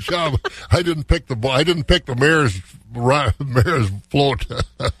very good job. I didn't pick the mayor's float.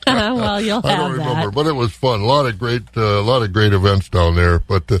 Well, you'll have I don't remember, but it was fun. A lot of great events down there.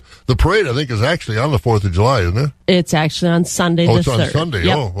 But the parade, I think, is actually on the 4th of July, isn't it? It's actually on Sunday. Oh, it's on 3rd. Sunday.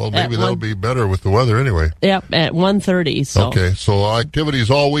 Yep. Oh, well, maybe that'll be better with the weather anyway. Yep, at 1:30. So. Okay, so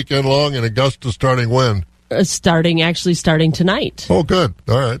activities all weekend long, and Augusta starting when? Starting tonight. Oh, good.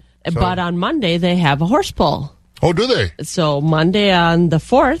 All right. But on Monday they have a horse pull. Oh, do they? So Monday on the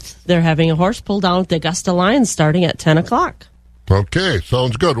 4th, they're having a horse pull down at the Augusta Lions starting at 10 o'clock. Okay,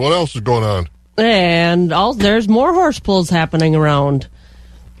 sounds good. What else is going on? And there's more horse pulls happening around.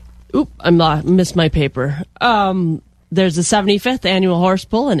 Oop, I missed my paper. There's the 75th annual horse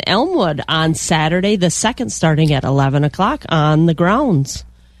pull in Elmwood on Saturday the 2nd starting at 11 o'clock on the grounds.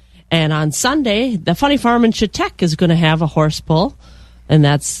 And on Sunday, the Funny Farm in Chetek is going to have a horse pull. And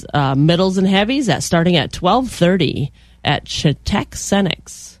that's middles and heavies. That's starting at 12:30 at Chetek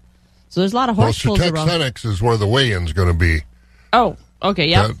Cenex. So there's a lot of horse pulls around. Chetek Cenex is where the weigh-in's going to be. Oh, okay,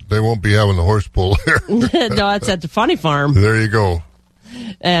 yeah. They won't be having the horse pull there. No, that's at the Funny Farm. There you go.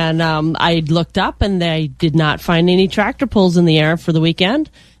 And I looked up, and they did not find any tractor pulls in the air for the weekend.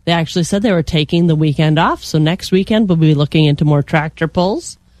 They actually said they were taking the weekend off. So next weekend we'll be looking into more tractor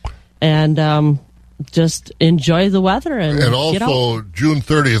pulls. And just enjoy the weather and get also out. June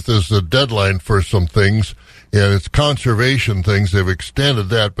 30th is the deadline for some things, and it's conservation things. They've extended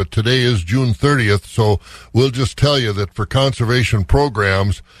that, but today is June 30th, so we'll just tell you that for conservation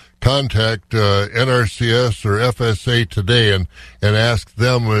programs, contact NRCS or FSA today and ask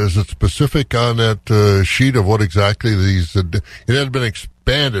them, is it specific on that sheet of what exactly these, it had been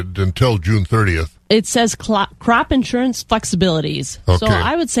expanded until June 30th. It says crop insurance flexibilities. Okay. So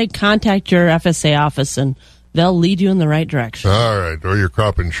I would say contact your FSA office and they'll lead you in the right direction. All right. Or your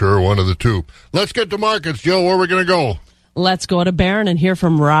crop insurer, one of the two. Let's get to markets, Joe. Where are we going to go? Let's go to Barron and hear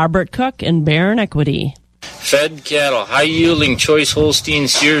from Robert Cook in Barron Equity. Fed cattle, high-yielding choice Holstein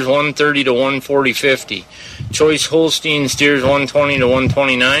steers 130 to 140.50. Choice Holstein steers 120 to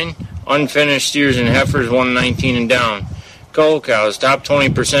 129. Unfinished steers and heifers 119 and down. Cull cows, top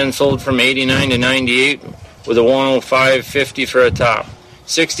 20% sold from 89 to 98 with a 105.50 for a top.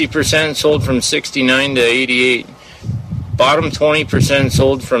 60% sold from 69 to 88. Bottom 20%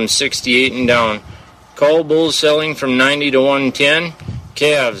 sold from 68 and down. Cull bulls selling from 90 to 110.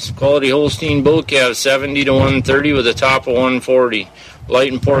 Calves, quality Holstein bull calves 70 to 130 with a top of 140.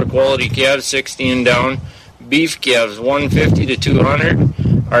 Light and poor quality calves 60 and down. Beef calves 150 to 200.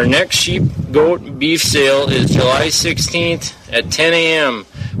 Our next sheep, goat, beef sale is July 16th at 10 a.m.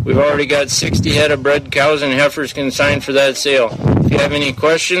 We've already got 60 head of bred cows and heifers consigned for that sale. If you have any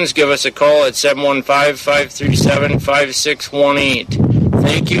questions, give us a call at 715-537-5618.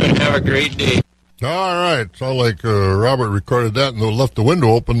 Thank you and have a great day. All right. Sound like Robert recorded that and left the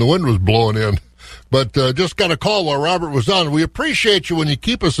window open. The wind was blowing in. But just got a call while Robert was on. We appreciate you when you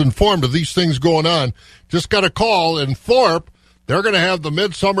keep us informed of these things going on. Just got a call in Thorpe. They're going to have the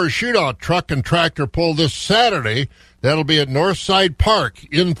Midsummer Shootout truck and tractor pull this Saturday. That'll be at Northside Park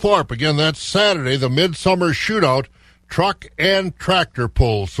in Thorpe. Again, that's Saturday, the Midsummer Shootout truck and tractor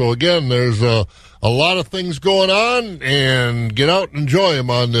pull. So, again, there's a lot of things going on, and get out and enjoy them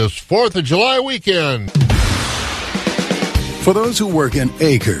on this 4th of July weekend. For those who work in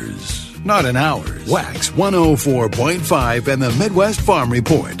acres, not in hours, Wax 104.5 and the Midwest Farm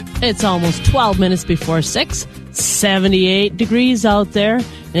Report. It's almost 12 minutes before 6, 78 degrees out there,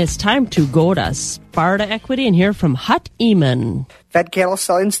 and it's time to go to Sparta Equity and hear from Hut Eamon. Fed cattle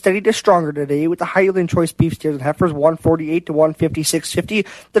selling steady to stronger today with the high-yielding choice beef steers and heifers 148 to 156.50.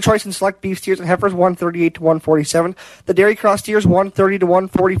 The choice and select beef steers and heifers 138 to 147. The dairy cross steers 130 to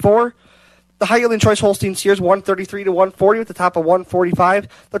 144. The high-yielding choice Holstein steers 133 to 140 with the top of 145.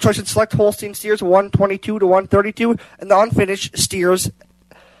 The choice and select Holstein steers 122 to 132, and the unfinished steers,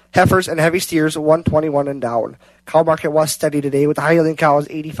 heifers, and heavy steers 121 and down. Cow market was steady today with the high yielding cows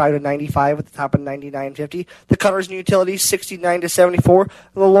 85 to 95 with the top of 99.50. The cutters and utilities 69 to 74. And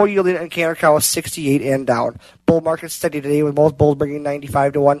the low yielding and canner cow is 68 and down. Bull market steady today with most bulls bringing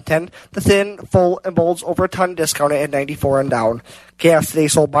 95 to 110. The thin, full, and bulls over a ton discounted at 94 and down. Calves today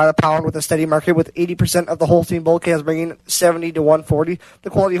sold by the pound with a steady market with 80% of the Holstein bull calves bringing 70 to 140. The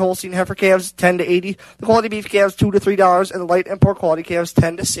quality Holstein heifer calves 10 to 80. The quality beef calves $2 to $3, and the light and poor quality calves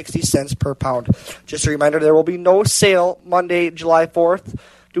 10 to 60 cents per pound. Just a reminder, there will be no sale Monday, July 4th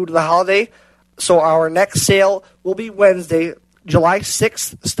due to the holiday. So our next sale will be Wednesday, July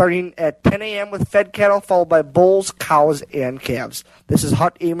 6th, starting at 10 a.m. with fed cattle, followed by bulls, cows, and calves. This is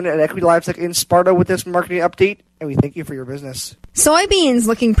Hut Eamon at Equity Livestock in Sparta with this marketing update, and we thank you for your business. Soybeans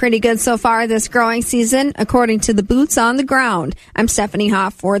looking pretty good so far this growing season, according to the boots on the ground. I'm Stephanie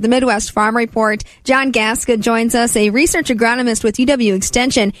Hoff for the Midwest Farm Report. John Gaska joins us, a research agronomist with UW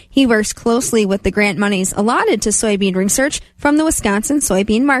Extension. He works closely with the grant monies allotted to soybean research from the Wisconsin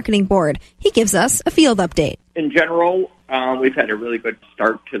Soybean Marketing Board. He gives us a field update. In general, we've had a really good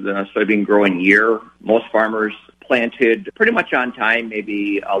start to the soybean growing year. Most farmers planted pretty much on time,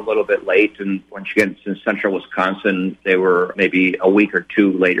 maybe a little bit late. And once you get into central Wisconsin, they were maybe a week or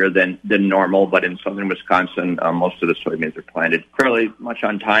two later than normal. But in southern Wisconsin, most of the soybeans are planted fairly much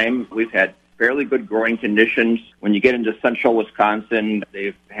on time. We've had fairly good growing conditions. When you get into central Wisconsin,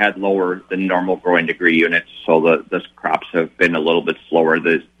 they've had lower than normal growing degree units. So the crops have been a little bit slower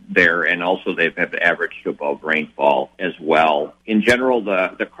there, and also they've averaged above rainfall as well. In general,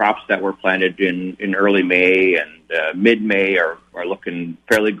 the crops that were planted in early May and mid-May are looking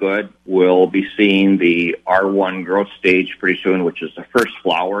fairly good. We'll be seeing the R1 growth stage pretty soon, which is the first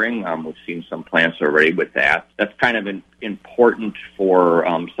flowering. We've seen some plants already with that. That's kind of important for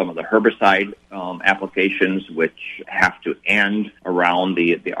some of the herbicide applications, which have to end around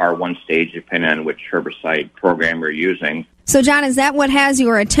the R1 stage, depending on which herbicide program you're using. So, John, is that what has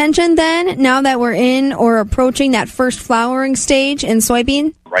your attention then, now that we're in or approaching that first flowering stage in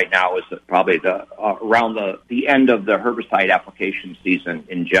soybean? Right now is probably around the end of the herbicide application season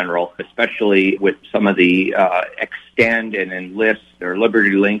in general, especially with some of the Extend and Enlist or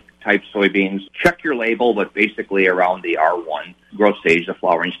Liberty Link type soybeans. Check your label, but basically around the R1 growth stage, the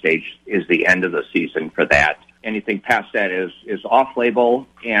flowering stage, is the end of the season for that. Anything past that is off-label,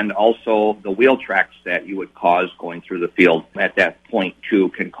 and also the wheel tracks that you would cause going through the field at that point, too,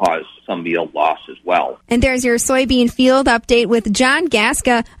 can cause some yield loss as well. And there's your soybean field update with John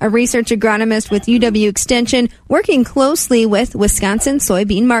Gaska, a research agronomist with UW Extension, working closely with Wisconsin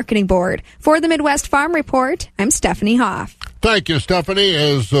Soybean Marketing Board. For the Midwest Farm Report, I'm Stephanie Hoff. Thank you, Stephanie,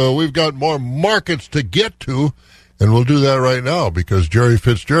 as we've got more markets to get to. And we'll do that right now because Jerry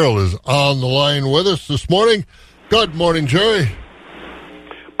Fitzgerald is on the line with us this morning. Good morning, Jerry.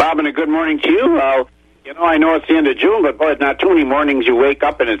 Bob, and a good morning to you. I know it's the end of June, but boy, it's not too many mornings you wake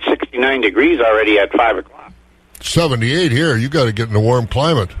up and it's 69 degrees already at 5 o'clock. 78 here. You got to get in a warm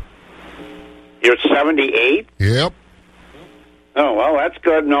climate. You're 78? Yep. Oh, well, that's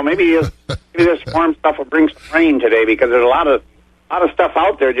good. No, maybe this warm stuff will bring some rain today because there's a lot of stuff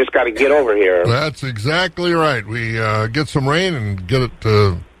out there, just got to get over here. That's exactly right. We get some rain and get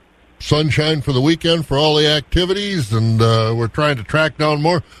it sunshine for the weekend for all the activities, and we're trying to track down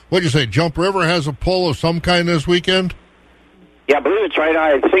more. What'd you say, Jump River has a pull of some kind this weekend? Yeah, I believe it's right.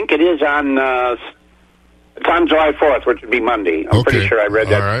 I think it is on July 4th, which would be Monday. I'm pretty sure I read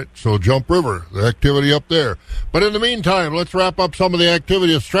that. All right, so Jump River, the activity up there. But in the meantime, let's wrap up some of the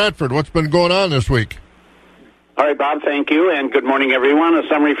activity at Stratford. What's been going on this week? All right, Bob, thank you, and good morning, everyone. A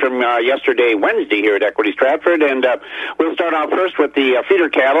summary from yesterday, Wednesday, here at Equity Stratford, and we'll start out first with the feeder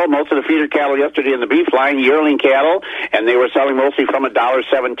cattle. Most of the feeder cattle yesterday in the beef line, yearling cattle, and they were selling mostly from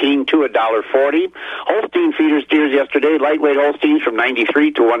 $1.17 to $1.40. Holstein feeder steers yesterday, lightweight Holsteins from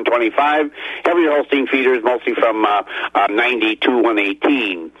 $93 to $125. Heavier Holstein feeders mostly from $90 to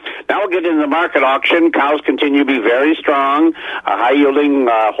 $118. Now we'll get into the market auction. Cows continue to be very strong. High-yielding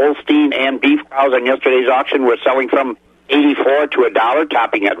Holstein and beef cows on yesterday's auction were selling from $84 to $1,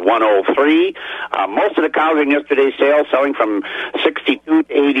 topping at $103. Most of the cows in yesterday's sale selling from $62 to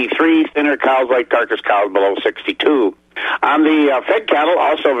 $83. Thinner cows like carcass cows below $62. On the fed cattle,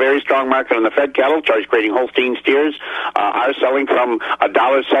 also a very strong market on the fed cattle. Choice grading Holstein steers are selling from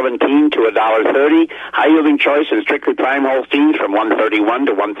 $1.17 to $1.30. High-yielding choice and strictly prime Holsteins from $1.31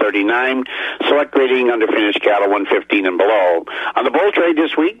 to $1.39. Select grading underfinished cattle $1.15 and below. On the bull trade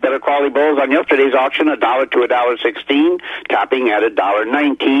this week, better quality bulls on yesterday's auction $1 to $1.16, topping at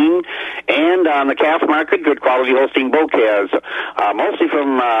 $1.19. And on the calf market, good quality Holstein bull calves, mostly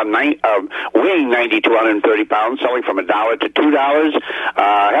from weighing 90 to 130 pounds, selling from $1 $1 to $2.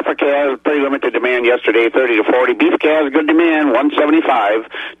 Heifer calves, pretty limited demand yesterday, 30 to 40. Beef calves, good demand, 175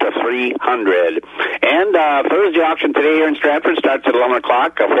 to 300. And Thursday auction today here in Stratford starts at 11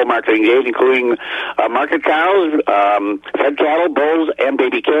 o'clock, a full market engaged, including market cows, fed cattle, bulls, and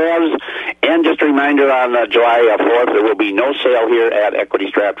baby calves. And just a reminder, on July 4th, there will be no sale here at Equity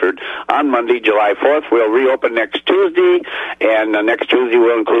Stratford. On Monday, July 4th, we'll reopen next Tuesday, and next Tuesday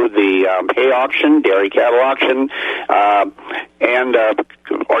will include the hay auction, dairy cattle auction, and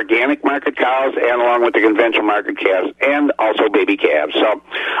organic market cows, and along with the conventional market calves, and also baby calves. So,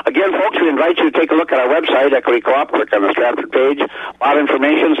 again, folks, we invite you to take a look at our website, Equity Co-op. Click on the Stratford page. A lot of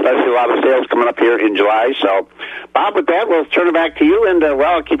information, especially a lot of sales coming up here in July. So, Bob, with that, we'll turn it back to you, and,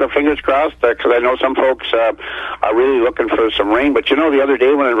 I'll keep our fingers crossed, because I know some folks are really looking for some rain. But, the other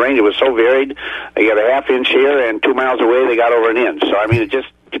day when it rained, it was so varied. They got a half-inch here, and 2 miles away, they got over an inch. So, it just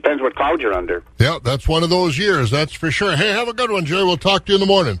depends what cloud you're under. Yeah, that's one of those years, that's for sure. Hey, have a good one, Jerry. We'll talk to you in the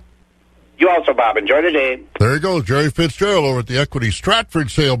morning. You also, Bob. Enjoy the day. There you go, Jerry Fitzgerald over at the Equity Stratford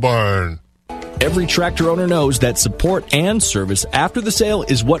Sale Barn. Every tractor owner knows that support and service after the sale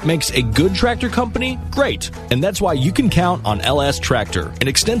is what makes a good tractor company great. And that's why you can count on LS Tractor. An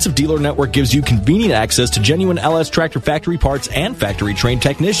extensive dealer network gives you convenient access to genuine LS Tractor factory parts and factory-trained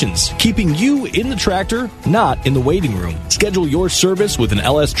technicians, keeping you in the tractor, not in the waiting room. Schedule your service with an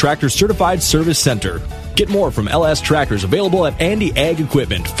LS Tractor Certified Service Center. Get more from LS Tractors, available at Andy Ag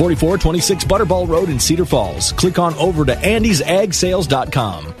Equipment, 4426 Butterball Road in Cedar Falls. Click on over to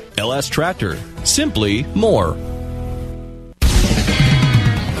andysagsales.com. LS Tractor. Simply more.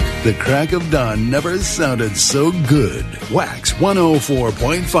 The crack of dawn never sounded so good. Wax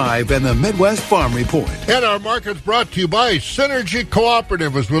 104.5 and the Midwest Farm Report. And our market's brought to you by Synergy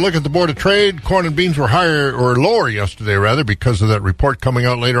Cooperative. As we look at the Board of Trade, corn and beans were higher, or lower yesterday, rather, because of that report coming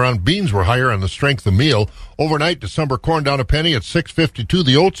out later on. Beans were higher on the strength of meal. Overnight, December corn down a penny at $6.52.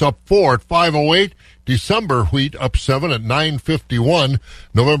 The oats up 4 at $5.08. December wheat up 7 at $9.51.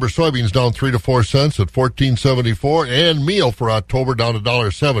 November soybeans down 3 to 4 cents at $14.74. And meal for October down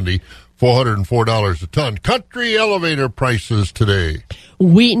 $1.70, $404 a ton. Country elevator prices today.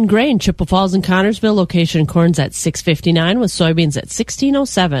 Wheat and grain, Chippewa Falls and Connorsville location, corn's at $6.59 with soybeans at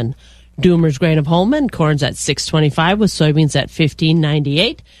 $16.07. Doomer's Grain of Holman, corn's at $6.25 with soybeans at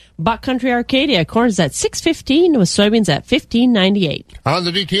 $15.98. Buck Country Arcadia, corn's at $6.15 with soybeans at $15.98. On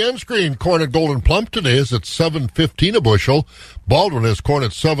the DTN screen, corn at Golden Plump today is at $7.15 a bushel. Baldwin has corn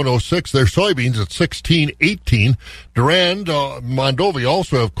at $7.06. Their soybeans at $16.18. Durand, Mondovi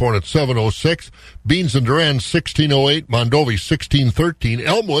also have corn at $7.06. Beans and Durand $16.08. Mondovi $16.13.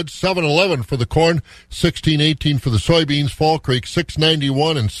 Elmwood $7.11 for the corn, $16.18 for the soybeans. Fall Creek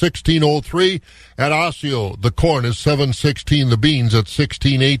 $6.91 and $16.03. At Osseo, the corn is $7.16. The beans at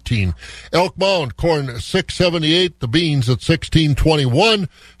 $16.18. Elk Mound corn $6.78. The beans at $16.21.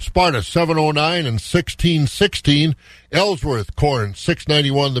 Sparta $7.09 and $16.16. Ellsworth corn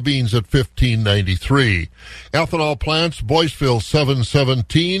 $6.91, the beans at $15.93. Ethanol plants, Boyceville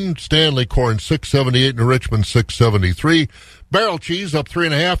 $7.17, Stanley corn $6.78, and Richmond $6.73. Barrel cheese up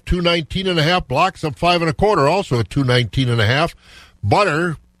 3.5, $2.19.5. Blocks up 5 1/4, also at $2.19.5.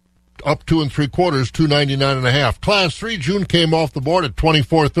 Butter up 2 3/4, $2.99.5. Class 3 June came off the board at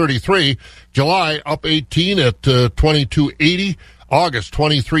 $24.33. July up 18 at $22.80. August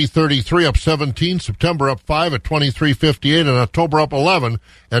 23.33 up 17, September up 5 at 23.58, and October up 11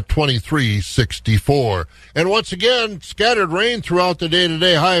 at 23.64. And once again, scattered rain throughout the day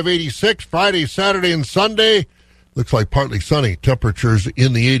today, high of 86. Friday, Saturday, and Sunday, looks like partly sunny. Temperatures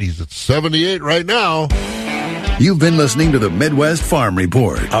in the 80s. It's 78 right now. You've been listening to the Midwest Farm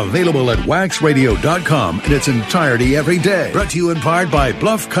Report, available at waxradio.com in its entirety every day. Brought to you in part by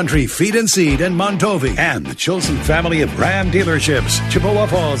Bluff Country Feed and Seed in Mondovi and the Chilson family of Ram dealerships, Chippewa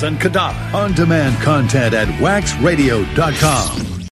Falls and Cadott. On-demand content at waxradio.com.